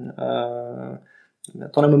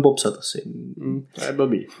 to nemůžu popsat asi. To je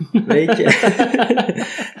blbý.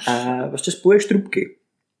 Prostě spojuješ trubky.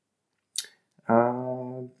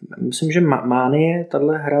 Myslím, že Mánie,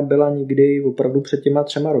 tahle hra byla někdy opravdu před těma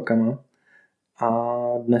 3 rokama a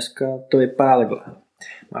dneska to vypadá takhle.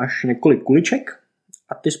 Máš několik kuliček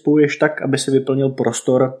a ty spojuješ tak, aby si vyplnil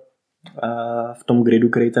prostor v tom gridu,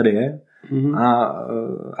 který tady je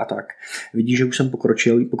a tak. Vidíš, že už jsem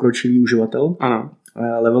pokročilý uživatel. Ano.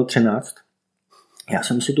 Level 13. Já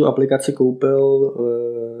jsem si tu aplikaci koupil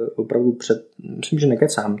opravdu myslím, že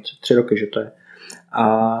nekecám, 3 roky, že to je.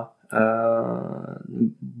 A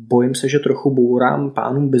bojím se, že trochu bourám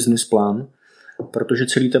pánům business plán, protože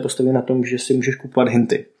celý to je postavené na tom, že si můžeš kupovat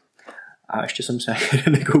hinty. A ještě jsem se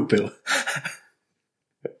nekoupil.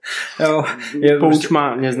 Pouč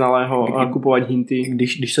má neznalého kupovat hinty.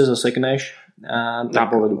 Když se zasekneš,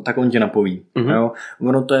 tak on tě napoví. Jo?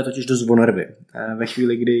 Ono to je totiž dost o nervy. Ve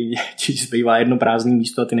chvíli, kdy ti zbývá jedno prázdné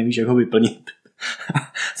místo a ty nevíš, jak ho vyplnit.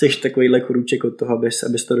 Jseš takovýhle chorůček od toho,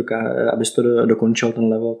 abys to dokončil ten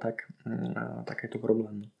level, tak je to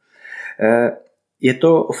problém. Je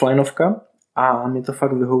to offlineovka a mě to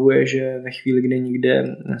fakt vyhovuje, že ve chvíli, kdy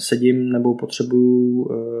někde sedím nebo potřebuju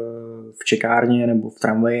v čekárně nebo v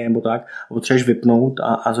tramvaji nebo tak, a potřebuješ vypnout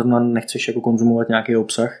a zrovna nechceš jako konzumovat nějaký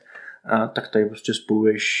obsah, tak tady prostě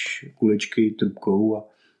spojuješ kuličky trubkou a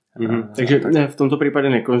takže v tomto případě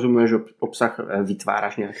nekonzumuješ obsah,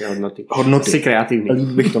 vytváráš nějaké hodnoty. Jsi kreativní. Líp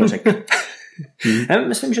bych to neřekl. Já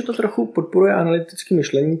myslím, že to trochu podporuje analytické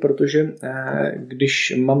myšlení, protože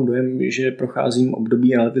když mám dojem, že procházím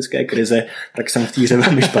období analytické krize, tak jsem v té hře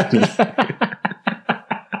velmi špatný.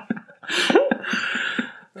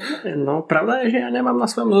 No, pravda je, že já nemám na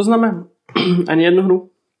svém zozname ani jednu hru.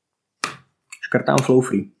 Škrtám Flow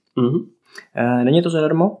Free. Není to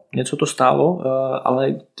zadarmo, něco to stálo,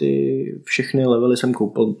 ale ty všechny levely jsem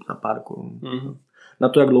koupil na pár korun. Na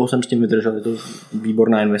to, jak dlouho jsem s tím vydržel, je to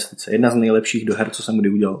výborná investice. Jedna z nejlepších do her, co jsem kdy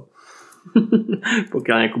udělal. Pokud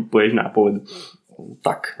nekupuješ nápovědu.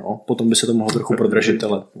 Tak, no, potom by se to mohlo trochu prodražit,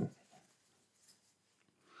 ale...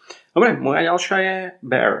 Dobre, moja ďalšia je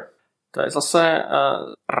Bear. To je zase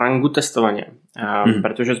rangu testovanie.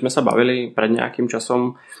 Pretože sme sa bavili pred nejakým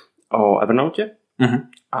časom o Evernote.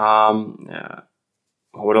 A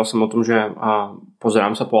hovoril som o tom, že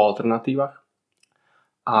pozerám sa po alternatívach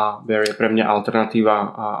a Bear je pre mňa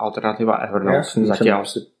alternatíva Evernote. Zatiaľ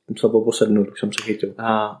si musel posednúť, už som sa chytil.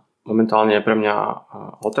 Momentálne je pre mňa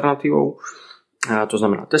alternatívou. To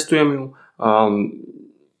znamená, testujem ju.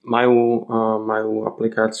 Majú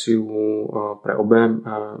aplikáciu pre obe,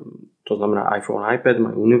 to znamená iPhone a iPad,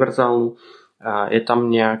 majú univerzálnu. Je tam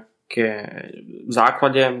nejaké v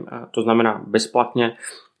základe, to znamená bezplatne,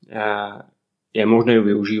 je možné ju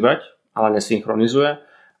využívať, ale nesynchronizuje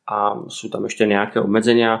a sú tam ešte nejaké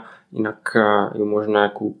obmedzenia, inak ju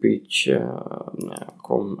možné kúpiť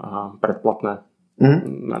nejakom predplatné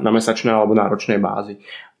na mesačnej alebo náročnej bázi.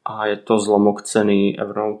 A je to zlomok ceny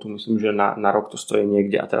Evernote, myslím, že na rok to stojí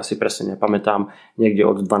niekde, a teraz si presne nepamätám, niekde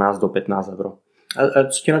od 12 do 15 eur. A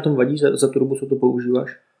co ti na tom vadí za tu dobu, co to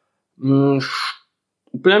používáš?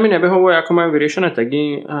 Úplne mi nevyhovuje, ako majú vyriešené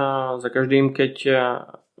tagy za každým, keď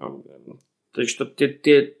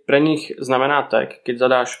pre nich znamená tag, keď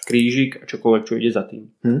zadáš krížik a čokoľvek, čo ide za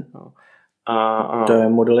tým. To je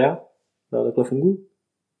Modelia? To takhle funguje?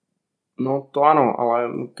 No to áno,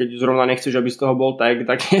 ale keď zrovna nechceš, aby z toho bol tag,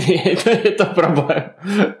 tak je to problém.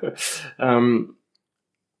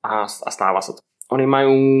 A stáva sa to. Oni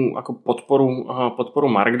majú ako podporu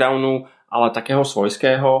Markdownu, ale takého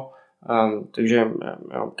svojského. Takže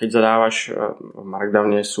keď zadávaš v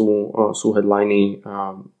Markdowne sú headliny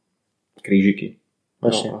krížiky.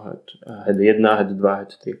 Head 1, head 2,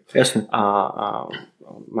 head 3. Jasně. A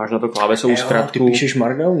máš na to klávesovou zkratku. Ty píšeš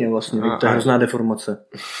Markdowně vlastně, to je hrozná deformace.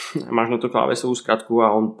 Máš na to klávesovou zkratku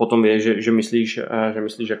a on potom vie, že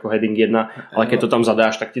myslíš ako heading 1, ale keď to tam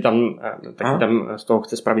zadáš, tak ti tam z toho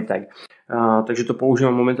chce spraviť tag. Takže to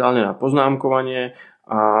používam momentálne na poznámkovanie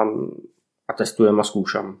a testujem a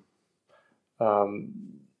skúšam.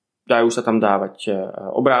 Dajú sa tam dávať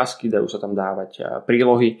obrázky, dajú sa tam dávať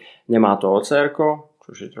prílohy. Nemá to OCR-ko,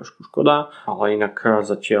 čo je trošku škoda, ale inak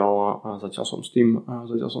zatiaľ som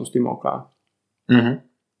s tým OK. Mm-hmm.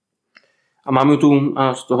 A mám ju tu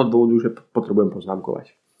z toho dôvodu, že potrebujem poznámkovať.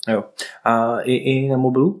 Jo. A i na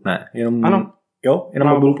mobilu? Ne. Ano. Jo? I na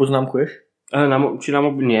mobilu poznámkuješ?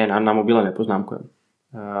 Nie, na mobile nepoznámkujem.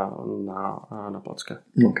 Na placke.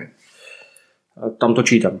 Okay. Tam to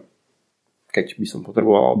čítam. Keď by som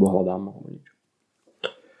potreboval, alebo hľadám.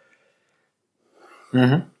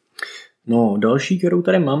 Mm-hmm. No, další, kterou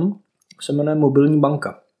tady mám, se jmenuje mobilní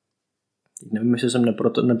banka. Nevím, jestli jsem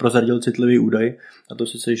neprozradil citlivý údaj, a to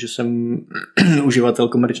sice, že jsem uživatel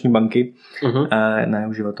komerční banky, ne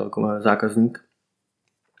uživatel, zákazník.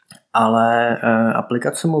 Ale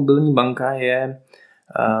aplikace mobilní banka je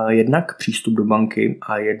jednak přístup do banky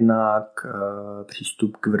a jednak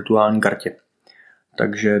přístup k virtuální kartě.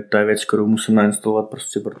 Takže to je věc, kterou musím nainstalovat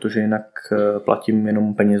prostě, protože jinak platím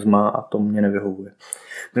jenom penězma a to mě nevyhovuje.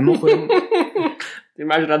 Mimochodem... Ty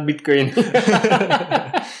máš rád Bitcoin.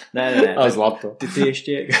 Ne. A zlato. Ty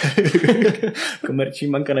ještě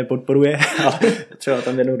komerční banka nepodporuje, ale třeba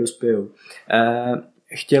tam jednou dospějou.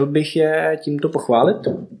 Chtěl bych je tímto pochválit.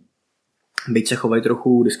 Byť se chovají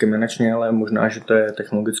trochu diskriminačně, ale možná, že to je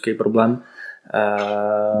technologický problém.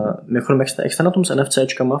 Mimochodem, jak jste na tom s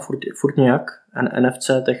NFCčkama? Furt nějak?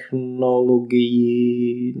 NFC technologii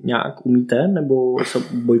nějak umíte? Nebo se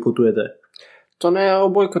bojkotujete? To ne je o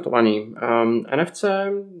bojkotovaní. NFC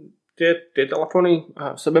tie telefóny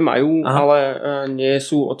v sebe majú, ale nie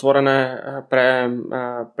sú otvorené pre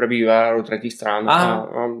vývojárov tretích strán.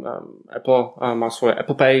 Apple má svoje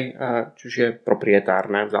Apple Pay, čiže je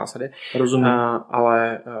proprietárne v zásade. Rozumím.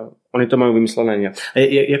 Ale oni to majú vymyslené nejak.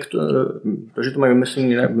 Jak to, že to mají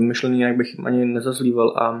vymyšlený, jak bych ani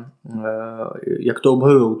nezazlíval, a jak to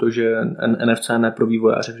obhajujou, to, že NFC ne pro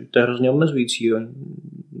vývojáře? To je hrozně omezující.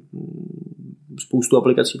 Spoustu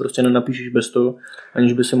aplikací prostě nenapíšeš bez toho,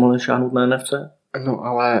 aniž by si mohli šáhnout na NFC. No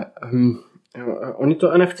ale oni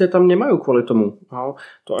to NFC tam nemajú kvôli tomu. No.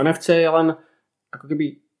 To NFC je len ako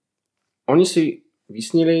keby oni si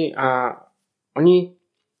vysnili a oni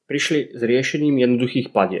prišli s riešením jednoduchých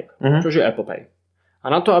platieb, čož je Apple Pay. A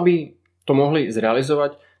na to, aby to mohli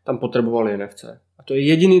zrealizovať, tam potrebovali NFC. A to je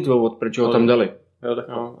jediný dôvod, prečo ho tam dali.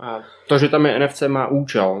 No, a to, že tam je NFC, má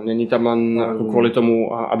účel. Není tam len kvôli tomu,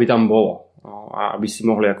 aby tam bolo. No, a aby si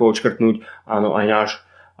mohli ako odškrtnúť, áno, aj náš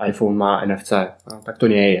iPhone má NFC. No, tak to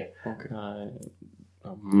nie je. Okay.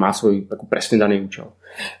 Má svoj ako presne daný účel.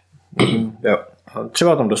 Jo.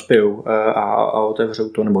 Třeba tam dospějou a otevřou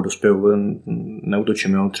to, nebo dospějou,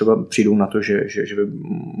 neutočím, jo. Třeba přijdou na to, že by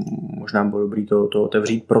možná bylo dobrý to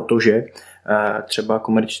otevřít, protože třeba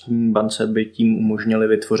komerční bance by tím umožnili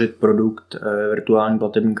vytvořit produkt virtuální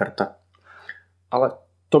platební karta. Ale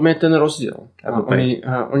to je ten rozdiel.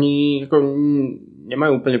 Oni ako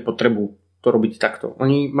nemajú úplne potrebu to robiť takto.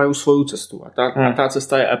 Oni majú svoju cestu a tá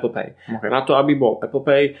cesta je Apple Pay. Okay. Na to, aby bol Apple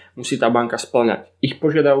Pay, musí tá banka spĺňať ich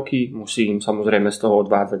požiadavky, musí im samozrejme z toho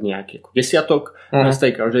odvádzať nejaký ako desiatok z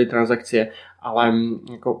tej každej transakcie, ale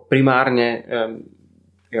ako primárne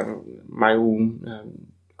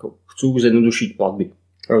chcú zjednodušiť platby.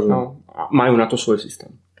 No, a majú na to svoj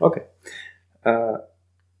systém. Okay.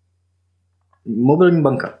 Mobilní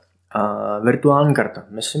banka a virtuální karta.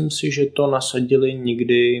 Myslím si, že to nasadili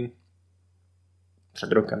někdy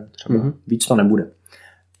před rokem třeba. Víc to nebude.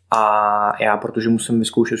 A já, protože musím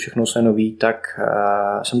vyzkoušet všechno, co je nový, tak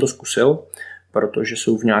jsem to zkusil, protože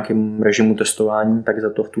jsou v nějakém režimu testování, tak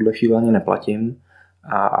za to v tuhle chvíli ani neplatím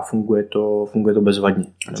a funguje to bezvadně.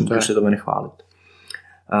 Můžu si to nechválit.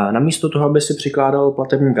 Namísto toho, aby si přikládal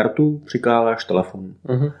platební kartu, přikládáš telefon.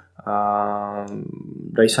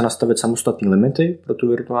 Dají se nastavit samostatné limity pro tu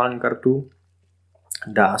virtuální kartu.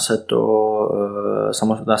 Dá se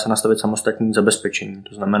nastavit samostatné zabezpečení.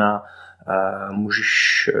 To znamená, můžeš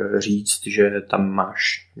říct, že tam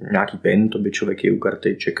máš nějaký PIN, to by člověk i u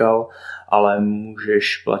karty čekal, ale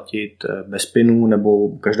můžeš platit bez PINu,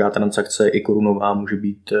 nebo každá transakce i korunová může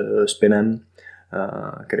být s PINem,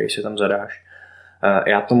 který si tam zadáš.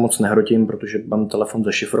 Já to moc nehrotím, protože mám telefon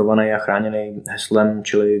zašifrovaný a chráněný heslem,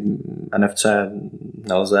 čili NFC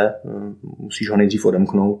nelze, musíš ho nejdřív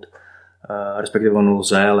odemknout. Respektive ono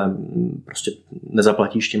lze, ale prostě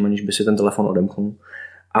nezaplatíš tím, aniž by si ten telefon odemknul.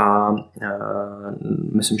 A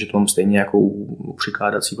myslím, že to mám stejně jako u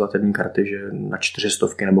přikládací platební karty, že na 400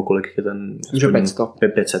 nebo kolik je ten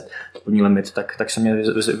 500 spodní limit, tak se mě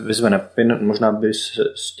vyzve PIN, možná by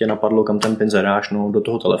tě napadlo, kam ten PIN zadáš, no do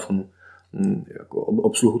toho telefonu. Jako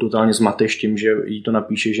obsluhu totálně zmateš tím, že jí to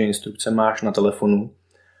napíše, že instrukce máš na telefonu.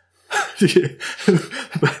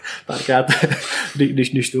 Párkrát,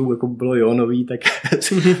 když to jako bylo nový, tak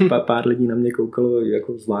pár lidí na mě koukalo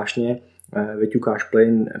jako zvláštně. Vyťukáš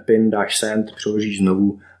PIN, dáš send, přeložíš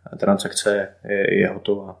znovu, transakce je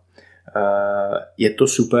hotová. Je to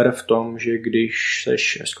super v tom, že když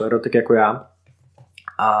seš sklerotik jako já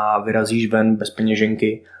a vyrazíš ven bez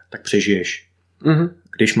peněženky, tak přežiješ.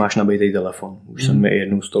 Když máš nabitý telefon. Už jsem mi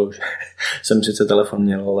jednou stalo, že jsem sice telefon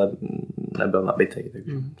měl, ale nebyl nabitý,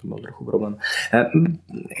 takže to byl trochu problém.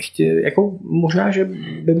 Jako možná, že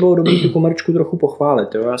by bylo dobré tu komerčku trochu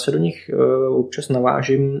pochválit. Jo? Já se do nich občas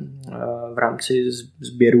navážím v rámci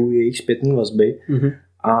sběru jejich zpětné vazby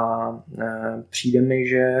a přijde mi,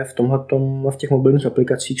 že v těch mobilních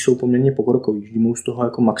aplikacích jsou poměrně pokrokoví, ždímou z toho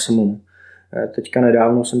jako maximum. Teďka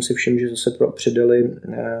nedávno jsem si všiml, že zase přidali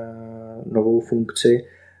novou funkci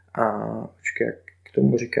a počkej, jak k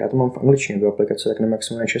tomu říká, já to mám v angličtině do aplikace, tak nevím, jak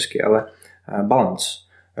se jmenuje česky, ale balance.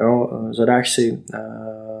 Jo,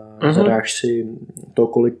 zadáš si to,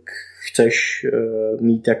 kolik chceš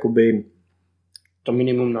mít jakoby to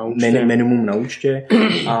minimum na účtě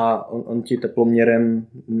a on ti teploměrem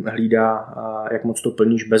hlídá, jak moc to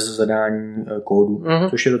plníš bez zadání kódu,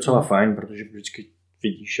 což je docela fajn, protože vždycky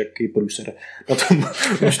vidíš, jaký průser na tom,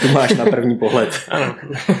 až to máš na první pohled.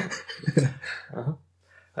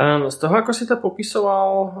 Ano. Z toho, ako si to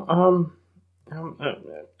popisoval,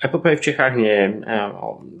 Apple Pay v Čechách nie je.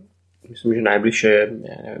 Myslím, že najbližšie,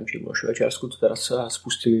 ja neviem, či vo Švajčiarsku to teraz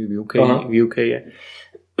spustili, v UK je.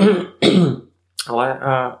 Ale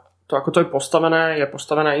to, ako to je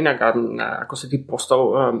postavené inak. Ako si ty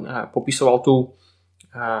popisoval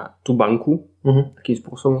tú banku, akým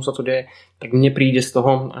spôsobom sa to deje, tak mne príde z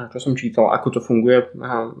toho, čo som čítal, ako to funguje,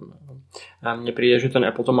 mne príde, že ten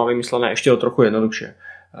Apple to má vymyslené ešte o trochu jednoduchšie.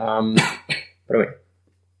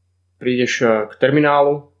 Prídeš k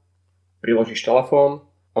terminálu, priložíš telefón,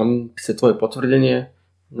 on chce tvoje potvrdenie,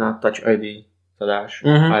 na Touch ID zadáš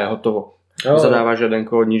a je hotovo. Zadávaš jeden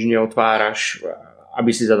kód, nič neotváraš,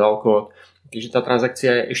 aby si zadal kód. Takže tá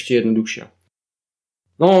transakcia je ešte jednoduchšia.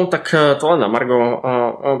 No, tak to len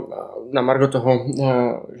na margo toho,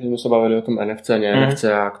 že sme sa bavili o tom NFC, NFC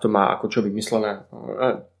a kto má ako čo vymyslené.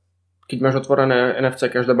 Keď máš otvorené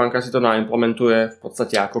NFC, každá banka si to naimplementuje v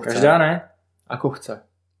podstate ako chce. Každá ne? Ako chce.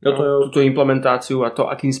 Túto implementáciu a to,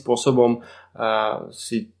 akým spôsobom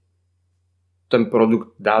si ten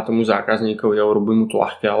produkt dá tomu zákazníkovi a urobí mu to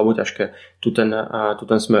ľahké alebo ťažké. Tu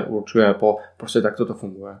ten smer určuje Apple, proste takto to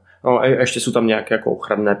funguje. No ešte sú tam nejaké ako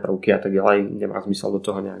ochranné prvky a tak ďalej, nemá zmysel do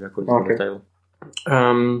toho nejak ako detail.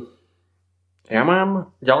 Ja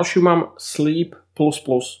ďalšiu mám Sleep++.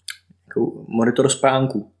 Monitor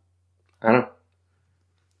spánku. Áno.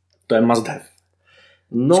 To je must have.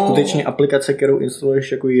 No, skutečně aplikace, kterou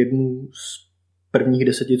instaluješ jako jednu z prvních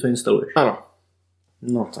 10, co instaluješ. Áno.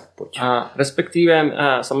 No tak poď. Respektíve,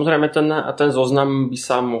 samozrejme ten zoznam by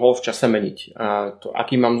sa mohol v čase meniť. To,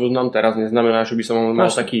 aký mám zoznam teraz, neznamená, že by som mal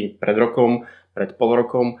taký pred rokom, pred pol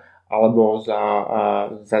rokom, alebo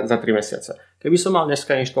za 3 mesiace. Keby som mal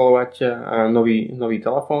dneska inštalovať nový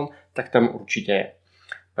telefón, tak tam určite je.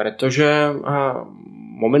 Pretože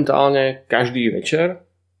momentálne každý večer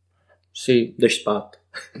si jdeš spát.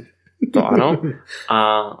 To áno. A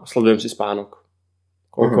sledujem si spánok.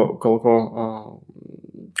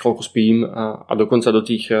 Koľko spím a dokonca do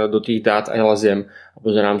tých dát aj laziem a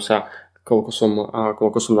pozerám sa,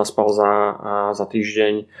 koľko som naspal za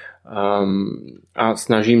týždeň a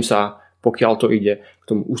snažím sa, pokiaľ to ide, k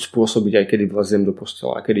tomu uspôsobiť, aj kedy vleziem do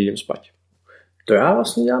postele a kedy idem spať. To já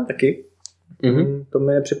vlastně dělám taky. To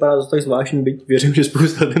mi připadá za tak zvláštní, byť věřím, že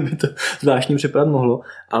spousta lidí by to zvláštní připadat mohlo,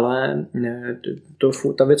 ale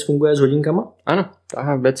ta věc funguje s hodinkama? Áno,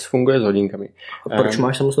 tá vec funguje s hodinkami. A proč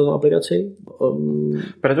máš samostatnou aplikaci?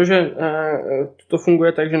 Pretože to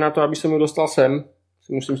funguje tak, že na to, aby som ju dostal sem,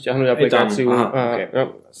 si musím stiahnuť aplikáciu. Okay.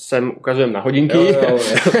 Sem ukazujem na hodinky. Jo.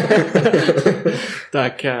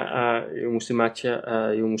 Tak ju musím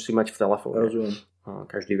mať v telefóne. Rozumiem. A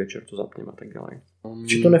každý večer to zapnem a tak ďalej.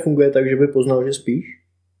 Či to nefunguje tak, že by poznal, že spíš?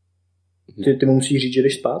 Ty mu musíš říct, že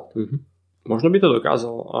jdeš spát? Možno by to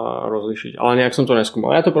dokázal rozlišiť, ale nejak som to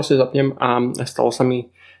neskúmal. Ja to proste zapnem a stalo sa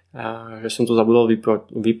mi, že som to zabudol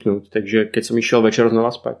vypnúť. Takže keď som išiel večer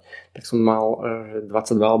znova spať, tak som mal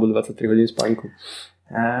 22 alebo 23 hodín spánku.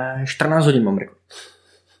 14 hodín mám rekord.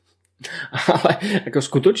 Ale ako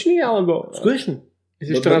skutočný, alebo? Skutočný.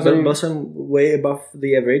 Byl jsem way above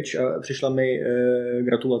the average a přišla mi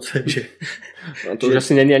gratulace, že... No to už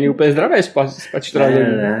asi není ani úplně zdravé spát 14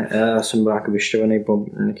 hodin. Ne, já jsem byl jako vyšťavený po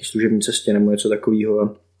nějaký služební cestě nebo něco takového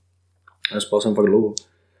a spal jsem fakt dlouho.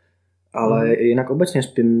 Ale jinak obecně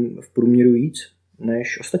spím v průměru víc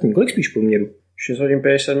než ostatní. Kolik spíš v průměru? 6 hodin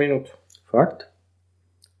 50 minut. Fakt?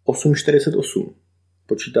 8,48.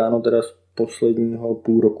 Počítáno teda z posledního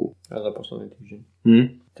půl roku. A za posledný týždeň.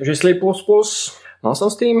 Takže Sleep++, mal som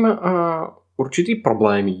s tým určitý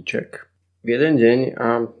problémíček. V jeden deň,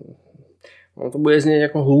 ono to bude znieť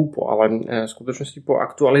ako hlúpo, ale v skutočnosti po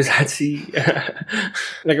aktualizácii,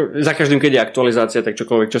 za každým, keď je aktualizácia, tak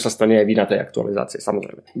čokoľvek, čo sa stane, aj vy na tej aktualizácie,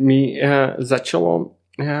 samozrejme. Mi začalo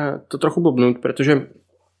to trochu blbnúť, pretože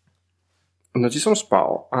v noci som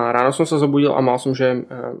spal a ráno som sa zobudil a mal som, že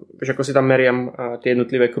ako si tam meriam tie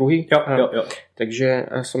jednotlivé kruhy. Jo. Takže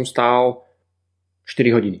som stál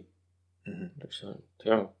 4 hodiny. Takže,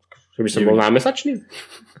 že by som bol námesačný?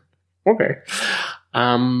 OK.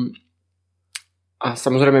 A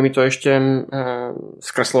samozrejme mi to ešte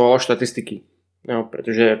skreslovalo štatistiky. No,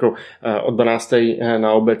 pretože ako od 12.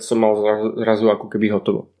 na obed som mal zrazu ako keby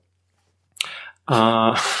hotovo.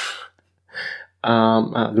 A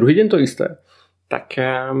druhý deň to isté. Tak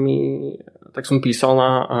som písal na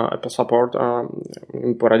Apple Support a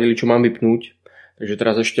mi poradili, čo mám vypnúť. Takže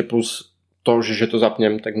teraz ešte plus to, že to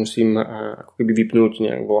zapnem, tak musím ako keby vypnúť,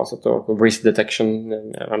 nejak volá sa to ako wrist detection,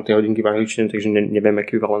 neviem tie hodinky v angličtine, takže neviem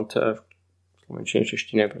ekvivalent v slovenčine,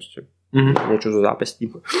 češtine, proste niečo zo zápestí.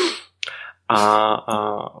 A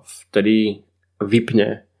vtedy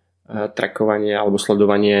vypne trackovanie alebo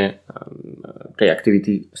sledovanie tej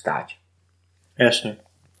aktivity stáť. Jasne.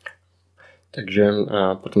 Takže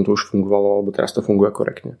potom to už fungovalo, alebo teraz to funguje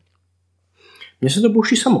korektne. Mně se to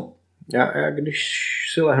pouští samo. Já když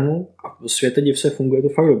si lehnu a světe div se funguje to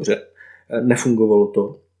fakt dobře. Nefungovalo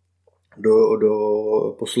to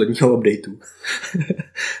do posledního updateu.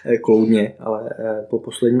 Kloudně, ale po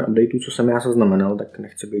posledním updateu, co jsem já zaznamenal, tak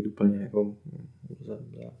nechci být úplně jako za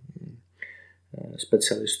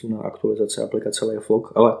specialistu na aktualizaci aplikace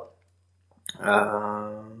Lifelog, ale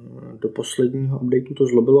do posledního updateu to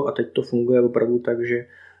zlobilo a teď to funguje opravdu tak, že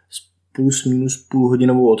s plus minus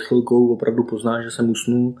půlhodinovou odchylkou opravdu pozná, že jsem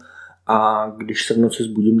usnul a když se v noci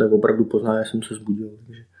zbudím, tak opravdu pozná, že jsem se zbudil.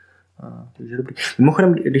 Takže dobrý.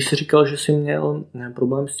 Mimochodem, když jsi říkal, že jsi měl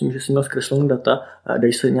problém s tím, že jsi měl zkreslený data,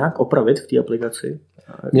 dají se nějak opravit v té aplikaci?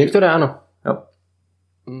 Niektoré áno. Jo.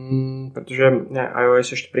 Pretože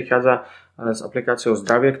iOS ešte prichádza s aplikáciou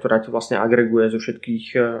Zdravie, ktorá ti vlastne agreguje zo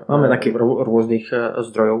všetkých rôznych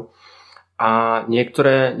zdrojov a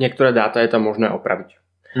niektoré dáta je tam možné opraviť.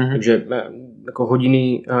 Takže ako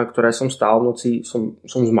hodiny, ktoré som stál v noci, som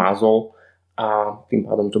zmázol a tým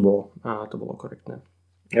pádom to bolo korektné.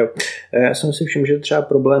 Jo. Já jsem si všiml, že třeba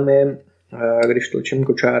problém je, když tlačím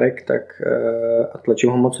kočárek a tlačím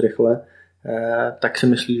ho moc rychle, tak si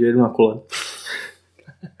myslí, že jedu na kole.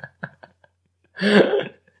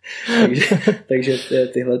 takže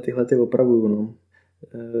tyhle ty opravuju. No.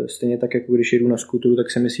 Stejně tak, jako když jedu na skútru,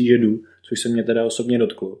 tak si myslí, že jdu, což se mě teda osobně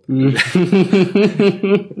dotklo.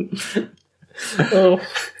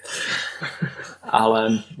 Ale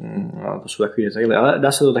to jsou takový detaily. Ale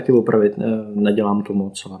dá se to taky opravit, nedělám to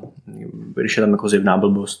moc, ale když je tam jako zjevná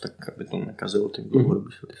blbost, tak aby to nekazilo ty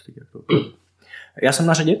dlouhodobý statistiky. Já jsem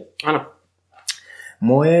na řadě. Ano.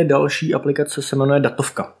 Moje další aplikace se jmenuje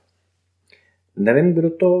Datovka. Nevím, kdo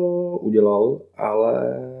to udělal,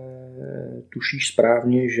 ale tušíš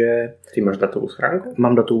správně, že... Ty máš datovou schránku?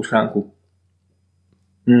 Mám datovou schránku.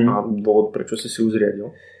 A dôvod, prečo si ju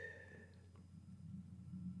zriadil?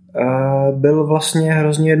 Byl vlastně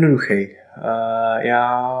hrozně jednoduchý.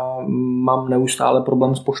 Já mám neustále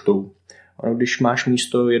problém s poštou. Když máš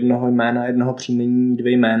místo jednoho jména, jednoho příjmení, 2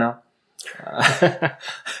 jména,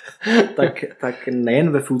 tak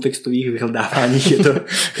nejen ve fulltextových vyhledáváních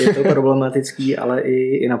je to problematický, ale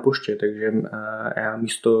i na poště. Takže já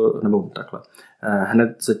místo, nebo takhle,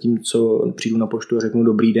 hned zatímco přijdu na poštu a řeknu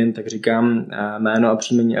dobrý den, tak říkám jméno a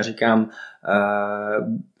příjmení a říkám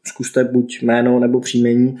zkuste buď jméno nebo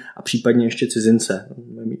příjmení a případně ještě cizince.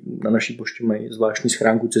 Na naší poště mají zvláštní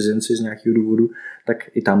schránku cizinci z nějakého důvodu, tak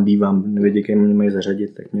i tam bývám, nevědí, jak mě mají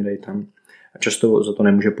zařadit, tak mě dají tam. A často za to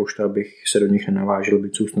nemůže pošta, abych se do nich nenavážil,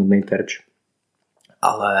 byť jsou snadný terč.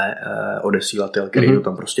 Ale odesílatel, který to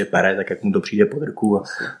tam prostě pere, tak jak mu to přijde pod ruku a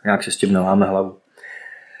nějak se s tím neláme hlavu.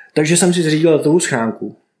 Takže jsem si zřídil datovou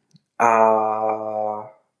schránku a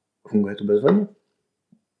funguje to bezvadně.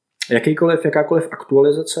 Jakákoliv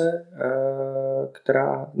aktualizace,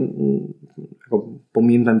 která jako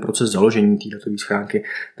pomíjím ten proces založení té datové schránky,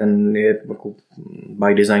 ten je jako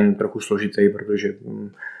by design trochu složitý, protože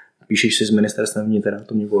píšeš si z ministerstva vnitra,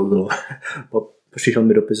 to mě bylo. Přišel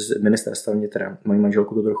mi dopis z ministerstva vnitra, moji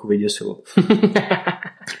manželku to trochu vyděsilo.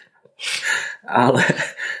 Ale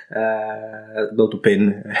byl tu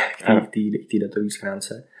PIN k té datové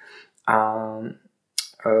schránce. A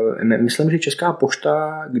myslím, že Česká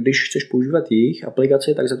pošta, když chceš používat jejich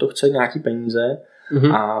aplikaci, tak za to chce nějaký peníze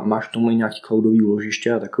a máš k tomu i nějaký cloudový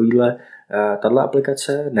úložiště a takovýhle. Tahle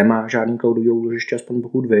aplikace nemá žádný cloudový úložiště, aspoň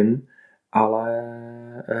pokud vím, ale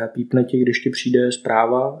pípne ti, když ti přijde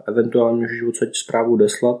zpráva, eventuálně můžeš odsaď zprávu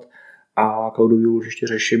odeslat a cloudový úložiště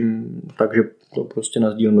řeším, takže to prostě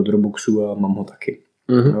nazdílím do Dropboxu a mám ho taky.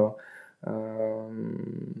 Jo.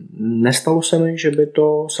 Nestalo se mi, že by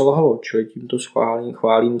to selhalo, čili tímto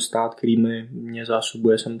chválím stát, který mě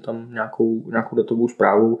zásobuje sem tam nějakou datovou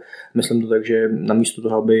zprávu. Myslím to tak, že namísto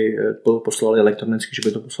toho, aby to poslali elektronicky, že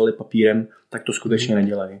by to poslali papírem, tak to skutečně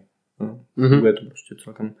nedělají. Je to prostě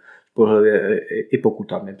celkem spolehlivě, i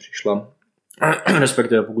pokuta mi přišla.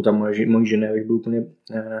 Respektive pokuta mojí ženy, abych byl úplně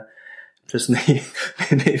přesný,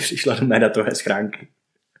 mi přišla do mé datové schránky.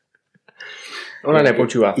 Ona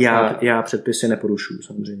nepočúva. Já předpisy neporušuju,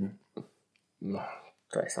 samozřejmě. No,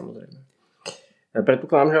 to je samozřejmě.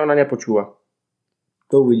 Predpokladám, že ona nepočúva.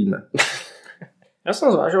 To uvidíme. Ja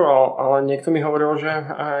som zvažoval, ale niekto mi hovoril, že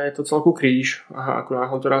je to celku kríž a ako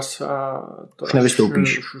náhle to raz už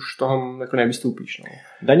nevystoupíš. Už toho jako nevystúpíš. No.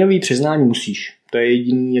 Daňový přiznání musíš. To je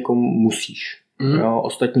jediný, jako musíš. No,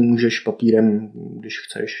 ostatní můžeš papírem, když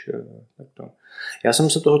chceš. Tak to. Já jsem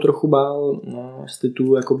se toho trochu bál z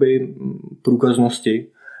titulu jakoby průkaznosti,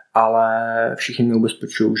 ale všichni mě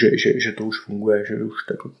ubezpečují, že to už funguje, že už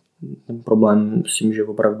ten problém s tím, že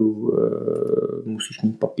opravdu musíš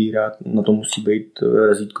mít papír a na to musí být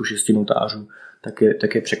razítko 6 notářů,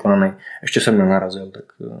 tak je překonaný. Ještě jsem nenarazil, tak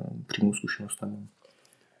přímou zkušenost nemám.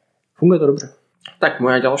 Funguje to dobře. Tak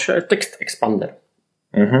moja ďalšia je Text Expander.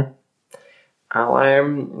 Ale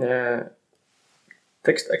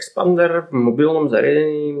Text Expander v mobilnom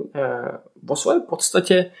zariadení vo svojej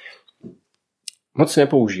podstate moc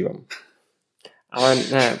nepoužívam. Ale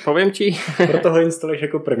poviem ti... Proto ho instaluješ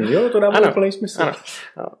jako první, jo? To dává úplný smysl. Ano.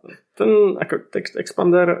 Ten ako Text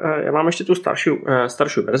Expander, ja mám ešte tú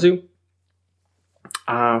staršiu verziu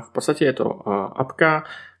a v podstate je to apka,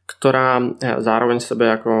 ktorá zároveň v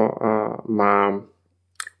sebe ako má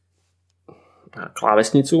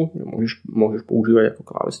klávesnicu, môžeš používať ako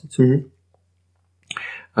klávesnicu.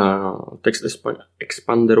 Text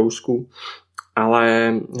Expanderovsku,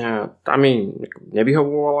 ale tá mi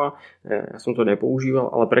nevyhovovala, ja som to nepoužíval,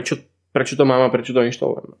 ale prečo to mám a prečo to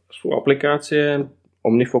inštalujem? Sú aplikácie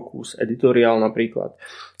OmniFocus, Editorial napríklad,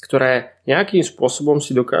 ktoré nejakým spôsobom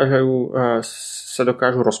sa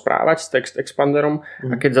dokážu rozprávať s Text Expanderom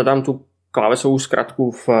a keď zadám tú klávesovú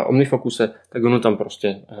skratku v OmniFocuse, tak ono tam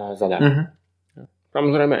proste zadá.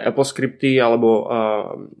 Samozrejme Apple Scripty alebo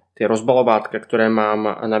tie rozbalovátka, ktoré mám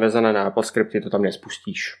naviazané na Apple Scripty, to tam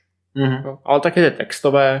nespustíš. No, ale také tie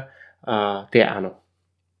textové, tie áno.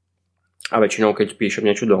 A väčšinou, keď píšem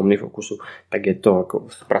niečo do OmniFocusu, tak je to ako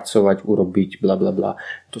spracovať, urobiť, blablabla.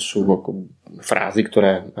 To sú ako frázy,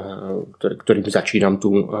 ktorým začínam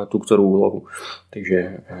tú ktorú úlohu.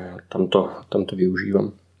 Takže tamto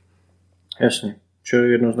využívam. Jasne. Čo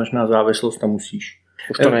je jednoznačná závislost, tam musíš.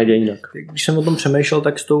 Už to nejde jinak. Když jsem o tom přemýšlel,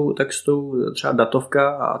 tak s tou třeba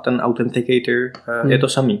datovka a ten authenticator je to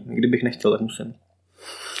samý. Kdybych nechtěl, tak musím.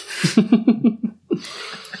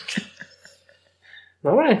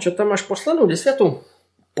 Dobre, čo tam máš poslednú, 10?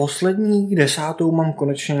 Poslední 10 mám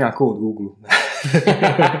konečně nějakou od Google.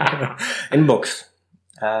 Inbox.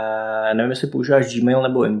 Nevím, jestli používáš Gmail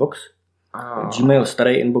nebo Inbox. Gmail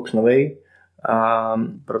starý, inbox nový. A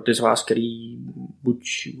pro ty z vás, který buď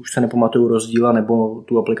už se nepamatují rozdíla, nebo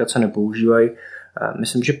tu aplikaci nepoužívají,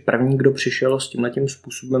 myslím, že první, kdo přišel s tímhletím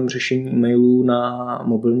způsobem řešení e-mailů na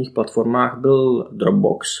mobilních platformách, byl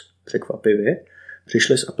Dropbox, překvapivě.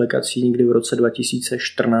 Přišli s aplikací někdy v roce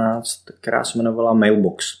 2014, která se jmenovala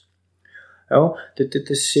Mailbox. Jo,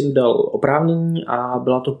 ty jsi jim dal oprávnění a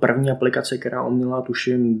byla to první aplikace, která uměla,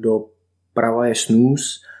 tuším, doprava je snooze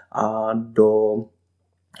a do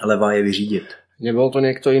leva je vyřídit. Nebyl to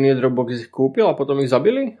někdo jiný Dropbox jich koupil a potom jich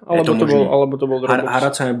zabili? Alebo to byl Dropbox?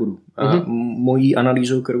 Hádat se nebudu. Mojí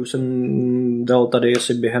analýzou, kterou jsem dal tady,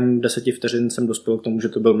 asi během 10 vteřin jsem dospěl k tomu, že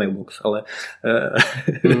to byl Mailbox, ale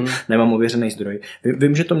nemám ověřený zdroj.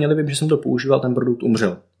 Vím, že to měli, vím, že jsem to používal, ten produkt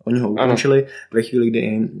umřel. Oni ho ukončili ve chvíli,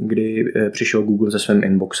 kdy přišel Google se svým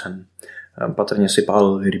inboxem. Patrně si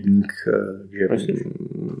pálil rybník, že asi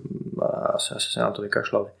se na to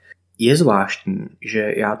vykašlali. Je zvláštní,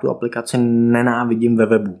 že já tu aplikaci nenávidím ve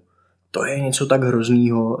webu. To je něco tak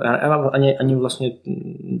hroznýho. Já ani vlastně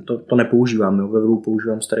to nepoužívám. Jo. Ve webu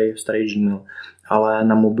používám starý Gmail. Ale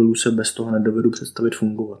na mobilu se bez toho nedovedu představit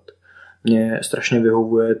fungovat. Mně strašně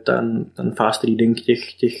vyhovuje ten fast reading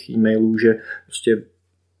těch e-mailů, že prostě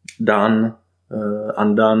done,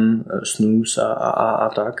 undone, snooze a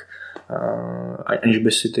tak. Aniž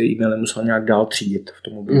by si ty e-maily musel nějak dál třídit v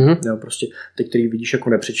tom mobilu. Jo, prostě ty, který vidíš jako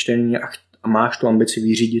nepřečtený a máš tu ambici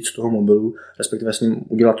vyřídit z toho mobilu, respektive s ním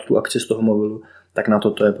udělat tu akci z toho mobilu, tak na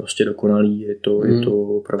to je prostě dokonalý, je to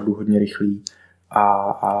opravdu hodně rychlý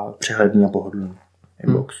a přehledný a pohodlný.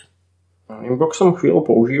 Inbox. Inbox jsem chvíli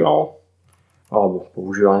používal,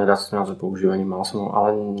 nedá se nazvat používaním, mal som ho,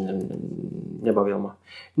 ale nebavil ma.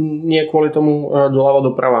 Nie kvôli tomu doľava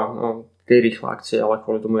doprava tej rýchle akcie, ale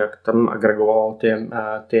kvôli tomu, jak tam agregoval tie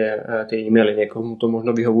e-maily. Niekomu to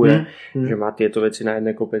možno vyhovuje, že má tieto veci na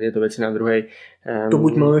jednej kope, tieto veci na druhej. To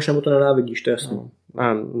buď miluješ, nebo to nenávidíš, to je jasné.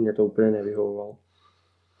 A mne to úplně nevyhovovalo.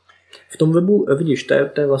 V tom webu, vidíš,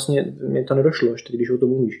 to je vlastně, mě to nedošlo, až teď, když o tom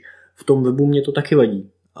mluvíš. V tom webu mě to taky vadí.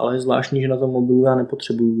 Ale je zvláštní, že na tom mobilu já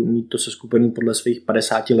nepotřebuji mít to seskupený podle svých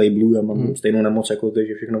 50 labelů. Já mám stejnou nemoc jako ty,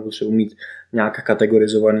 že všechno potřebuji mít nějak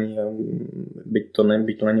kategorizovaný, byť to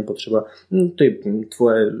není potřeba. Ty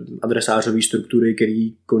tvoje adresářové struktury, které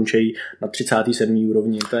končí na 37.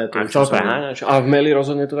 úrovni. To je a v maili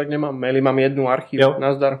rozhodně to tak nemám. V maili mám jednu archiv,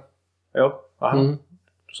 nazdar. Jo, aha.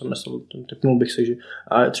 To jsem myslel, typnul bych si, že...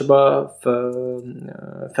 A třeba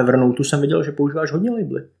v Evernote jsem viděl, že používáš hodně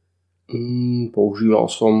labely.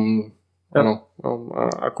 Používal som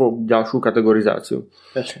ako ďalšiu kategorizáciu.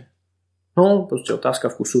 Jasne. No, prostě otázka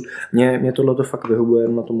vkusu. Mně tohleto fakt vyhovuje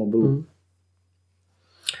na tom mobilu.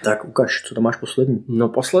 Tak ukaž, co tam máš poslední. No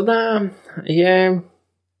posledná je...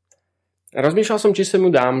 Rozmýšľal som, či sa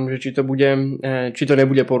mu dám, že či to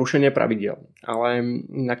nebude porušenie pravidiel. Ale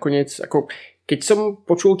nakoniec, keď som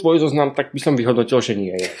počul tvoj zoznam, tak by som vyhodnotil, že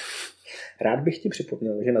nie je. Rád bych ti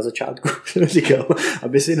připomněl, že na začátku jsem říkal,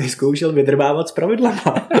 aby si nezkoušel vydrbávat s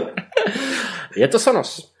pravidlama. Je to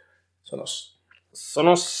Sonos.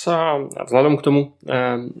 Sonos, vzhľadom k tomu,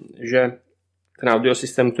 že ten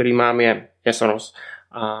audiosystém, ktorý mám, je Sonos.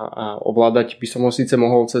 A ovládať by som ho síce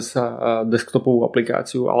mohol cez desktopovú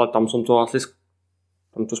aplikáciu, ale tam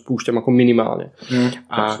to spúšťam ako minimálne.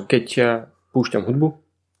 A keď púšťam hudbu,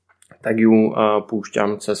 tak ju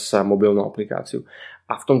púšťam cez mobilnú aplikáciu.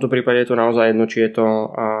 A v tomto prípade je to naozaj jedno, či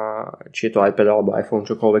je to iPad alebo iPhone,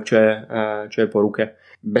 čokoľvek, čo je po ruke.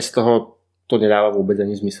 Bez toho to nedáva vôbec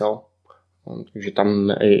ani zmysel. Takže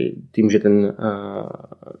tam tým, že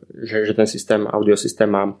ten systém,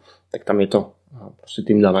 audiosystém mám, tak tam je to proste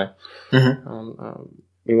tým dané.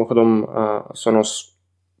 Mimochodom Sonos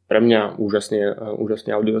pre mňa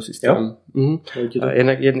úžasný audiosystém.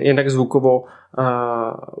 Jednak zvukovo,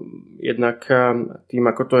 jednak tým,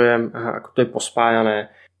 ako to je pospájané,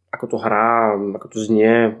 ako to hrá, ako to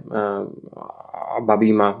znie a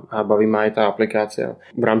baví ma aj tá aplikácia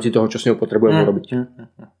v rámci toho, čo s ňou potrebujem urobiť.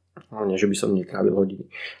 Nie, že by som netrávil hodiny.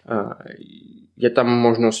 Je tam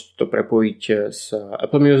možnosť to prepojiť s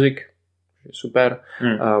Apple Music, je super.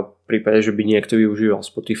 V prípade, že by niekto využíval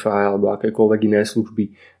Spotify alebo akékoľvek iné služby,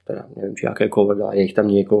 teda neviem, či akékoľvek, ale je ich tam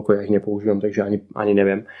niekoľko, ja ich nepoužívam, takže ani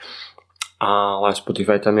neviem. Ale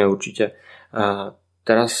Spotify tam je určite.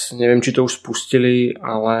 Teraz neviem, či to už spustili,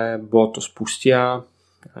 alebo to spustia.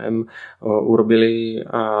 Urobili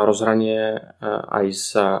rozhranie aj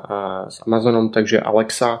s Amazonom, takže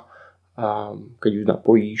Alexa, keď ju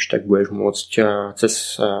napojíš, tak budeš môcť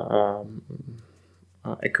cez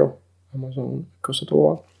Echo, Amazon, ako sa to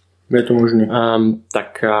volá? Je to možné.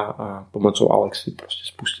 Tak pomocou Alexy proste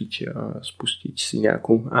spustiť si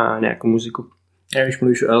nejakú muziku. Já když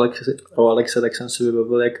mluvíš o Alexe, tak jsem si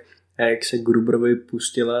vybavil, jak se Gruberovi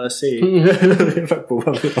pustila asi. Fakt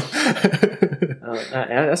pobavilo.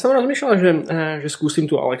 Ja som rozmýšľal, že skúsim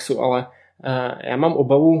tú Alexu, ale ja mám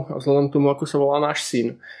obavu, vzhľadom k tomu, ako sa volá náš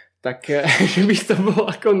syn, tak že by to bolo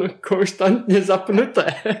ako konštantne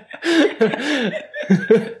zapnuté.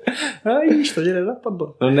 A vidíš, to tě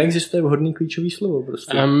nezapadlo. No, neexistuje vhodný klíčový slovo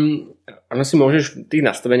prostě. Ono si môžeš v tých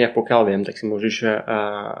nastaveniach, pokiaľ viem, tak si môžeš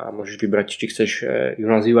vybrať, či chceš ju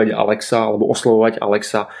nazývať Alexa, alebo oslovovať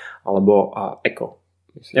Alexa, alebo Echo.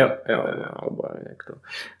 Myslím, jo. Alebo niekto.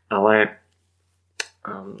 Ale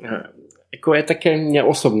Echo je také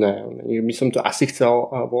neosobné. By som to asi chcel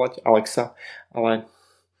volať Alexa, ale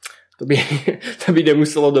to by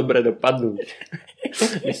nemuselo dobre dopadnúť.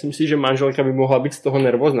 Myslím si, že manželka by mohla byť z toho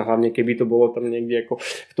nervózna, hlavne keby to bolo tam niekde ako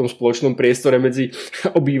v tom spoločnom priestore medzi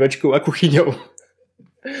obývačkou a kuchyňou.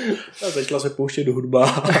 A začala sa pouštět hudba.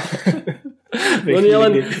 No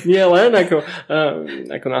nie len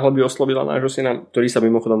ako náhle by oslovila nášho syna, ktorý sa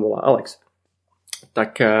mimochodom volá Alex.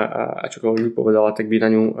 Tak a čokoľvek by povedala, tak by na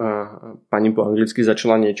ňu pani po anglicky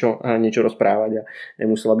začala niečo rozprávať a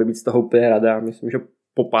nemusela by byť z toho úplne rada. Myslím, že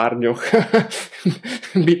po pár dňoch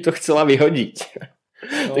by to chcela vyhodiť.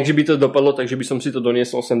 No. Takže by to dopadlo, takže by som si to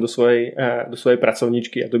doniesol sem do svojej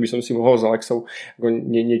pracovničky a to by som si mohol s Alexou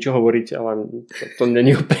niečo hovoriť, ale to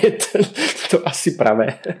není úplne to asi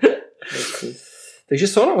pravé. Takže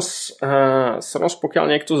Sonos,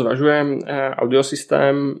 pokiaľ niekto zvažuje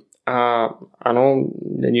audiosystém, a áno,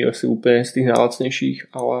 není asi úplne z tých najlacnejších,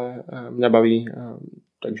 ale mňa baví,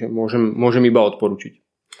 takže môžem iba odporučiť.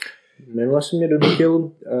 Minule si mě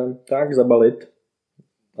donutil tak zabalit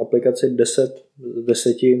aplikaci 10 z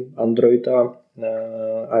 10 Android a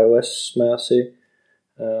iOS jsme asi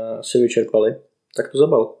vyčerpali. Tak to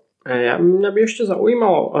zabal. Mňa by ešte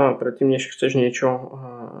zaujímalo, predtým než chceš niečo,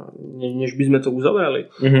 než by sme to uzavreli,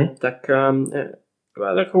 tak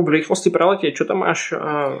v rýchlosti preletieť, čo tam máš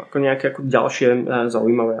ako nejaké ako ďalšie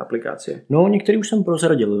zaujímavé aplikácie? No, některý už jsem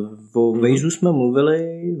prozradil. O Wazeu jsme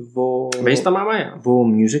mluvili, Waze tam mám aj ja. O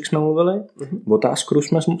Music jsme mluvili, o Taskru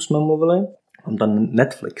jsme mluvili, mám tam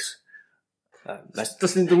Netflix.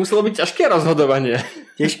 To muselo byť ťažké rozhodovanie.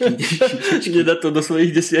 Těžký. Nedať to do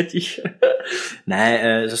svojich 10. Ne,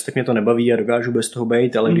 zase tak mě to nebaví a dokážu bez toho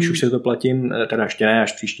být, ale když už se to platím, teda ještě ne,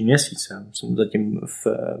 až příští měsíc. Jsem zatím v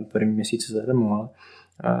prvním měsíci zadarmo, ale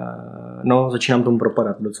no, začínám tomu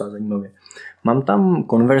propadat docela zajímavě. Mám tam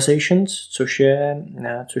Conversations, což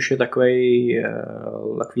je takový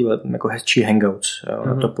jako hezčí hangouts.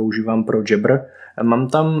 To používám pro Jabber. Mám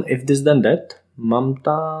tam If This Then That, mám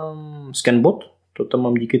tam Scanbot, to tam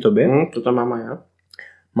mám díky tobě. To tam mám aj ja.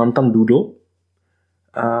 Mám tam Doodle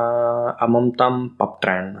a mám tam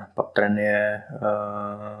PubTran. PubTran je,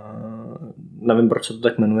 nevím, proč se to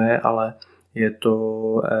tak jmenuje, ale je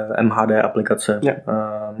to MHD aplikace,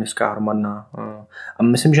 městská hromadná. A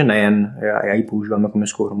myslím, že nejen, já ji používám jako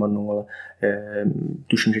městskou hromadnou, ale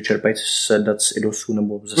tuším, že čerpají se dat z IDOSu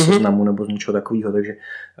nebo ze Seznamu nebo z něčeho takového, takže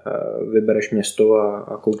vybereš město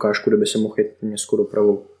a koukáš, kudy by se mohl jít městskou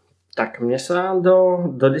dopravou. Tak mne sa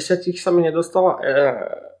do 10 sa mi nedostala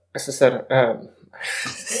SSR.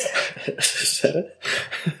 SSR?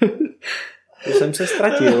 Jsem se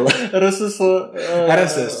ztratil. RSS.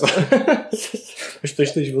 Už to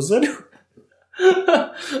čteš odzadu?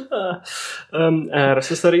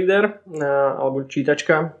 RSS reader alebo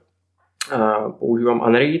čítačka. Používam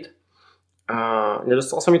Unread.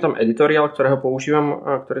 Nedostal sa mi tam editorial, ktorého používam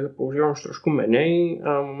už trošku menej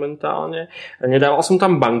momentálne. Nedával som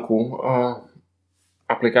tam banku,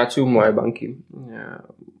 aplikáciu mojej banky.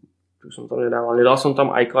 Som tam nedával. Nedal som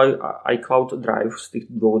tam iCloud Drive z tých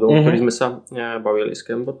dôvodov, ktorých sme sa bavili.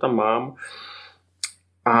 Scanbot tam mám.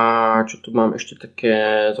 A čo tu mám ešte také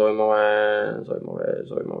zaujímavé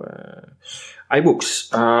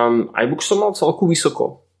iBooks. iBooks som mal celku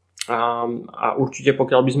vysoko. A určite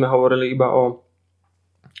pokiaľ by sme hovorili iba o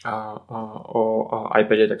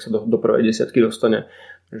iPade, tak sa do prvej 10 dostane.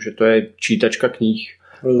 Takže to je čítačka kníh.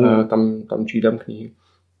 Tam čítam knihy.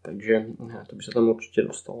 Takže to by sa tam určite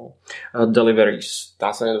dostalo. Deliveries,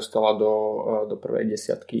 tá sa nedostala do prvej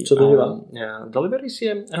 10. Co to dělá? Deliveries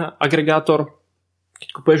je agregátor, keď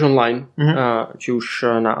kupuješ online, či už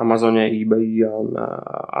na Amazone, eBay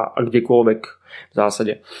a kdekoľvek v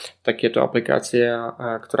zásade, tak je to aplikácia,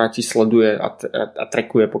 ktorá ti sleduje a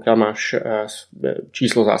trackuje, pokiaľ máš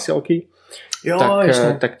číslo zásielky,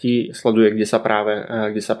 tak ti sleduje, kde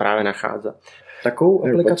sa práve nachádza. Takovou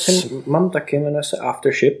aplikaci mám taky, jmenuje se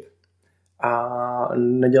Aftership a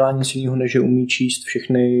nedělá nic jiného, než že umí číst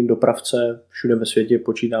všechny dopravce všude ve světě,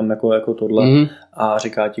 počítám jako tohle a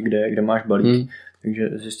říká ti, kde máš balík. Takže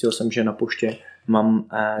zjistil jsem, že na poště Mám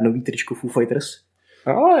nový tričko Foo Fighters.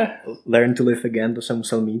 Ale Learn to live again, to jsem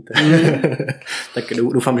musel mít. Tak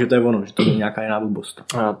doufám, že to je ono, že to je nějaká jiná blbost.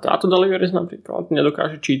 A táto delivery napríklad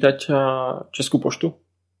nedokáže čítať Českú poštu,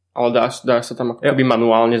 ale dá sa tam akoby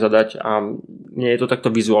manuálne zadať a nie je to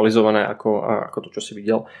takto vizualizované ako to, čo si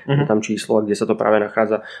videl. Je tam číslo, kde sa to práve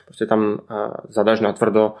nachádza. Proste tam zadáš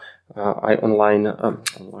natvrdo aj online,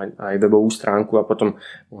 aj webovú stránku a potom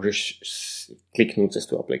môžeš kliknúť cez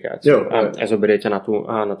tú aplikáciu a zoberiete na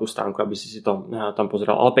tú stránku, aby si to tam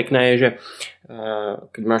pozrel. Ale pekné je, že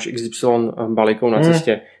keď máš XY balíkov na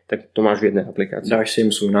ceste, tak to máš v jednej aplikácii. Dáš si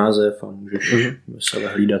jim svůj název a můžeš veselé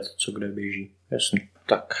hlídat, co kde běží. Jasně.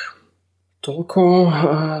 Tak,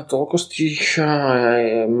 toľko z tých,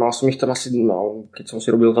 mal som ich tam asi, keď som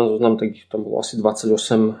si robil ten zoznam, tak tam bolo asi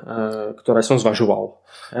 28, ktoré som zvažoval.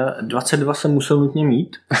 22 jsem musel nutně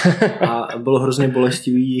mít a bylo hrozně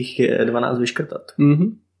bolestivý jich 12 vyškrtat.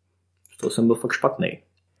 To jsem byl fakt špatný.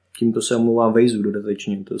 Tímto se omlouvám Vejzu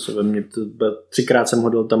dodatečně. To se ve mně, 3krát jsem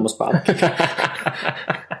hodil tam a zpátky.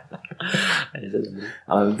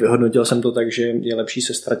 Ale vyhodnotil jsem to tak, že je lepší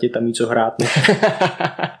se ztratit a mít co hrát.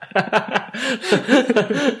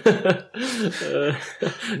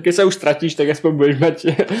 Keď sa už stratíš, tak aspoň budeš mať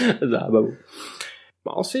zábavu.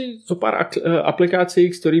 Mal si zo pár aplikácií,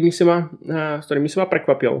 s ktorými si ma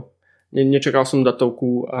prekvapil. Nečakal som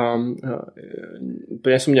datovku a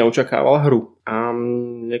úplne som neočakával hru. A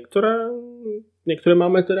niektoré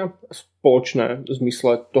máme teda spoločné v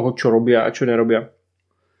zmysle toho, čo robia a čo nerobia.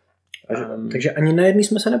 Takže ani na jedný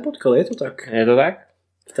jsme se nepotkali, je to tak? Je to tak?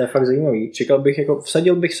 To je fakt zajímavý. Čekal bych,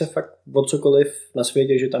 vsadil bych se fakt o cokoliv na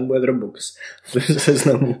světě, že tam bude Dropbox v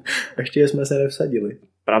seznamu. Ještě jsme se nevsadili.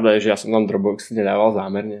 Pravda je, že ja som tam Dropbox nedával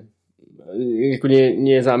zámerne.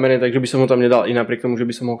 Nie zámerne, takže by som ho tam nedal i napriek tomu, že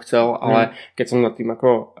by som ho chcel, ale keď som nad tým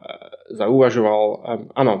ako zauvažoval,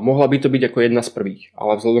 áno, mohla by to byť ako jedna z prvých,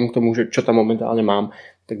 ale vzhľadom k tomu, že čo tam momentálne mám,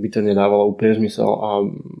 tak by to nedávalo úplne zmysel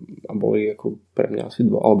a boli ako pre mňa asi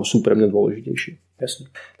alebo sú pre mňa dôležitejší. Jasne.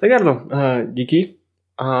 Tak Jarno, díky.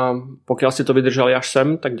 A pokiaľ ste to vydržali až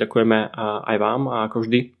sem, tak ďakujeme aj vám a ako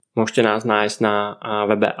vždy môžete nás nájsť na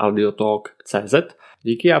webe audiotalk.cz.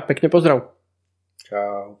 Díky a pekne pozdrav.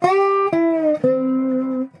 Čau.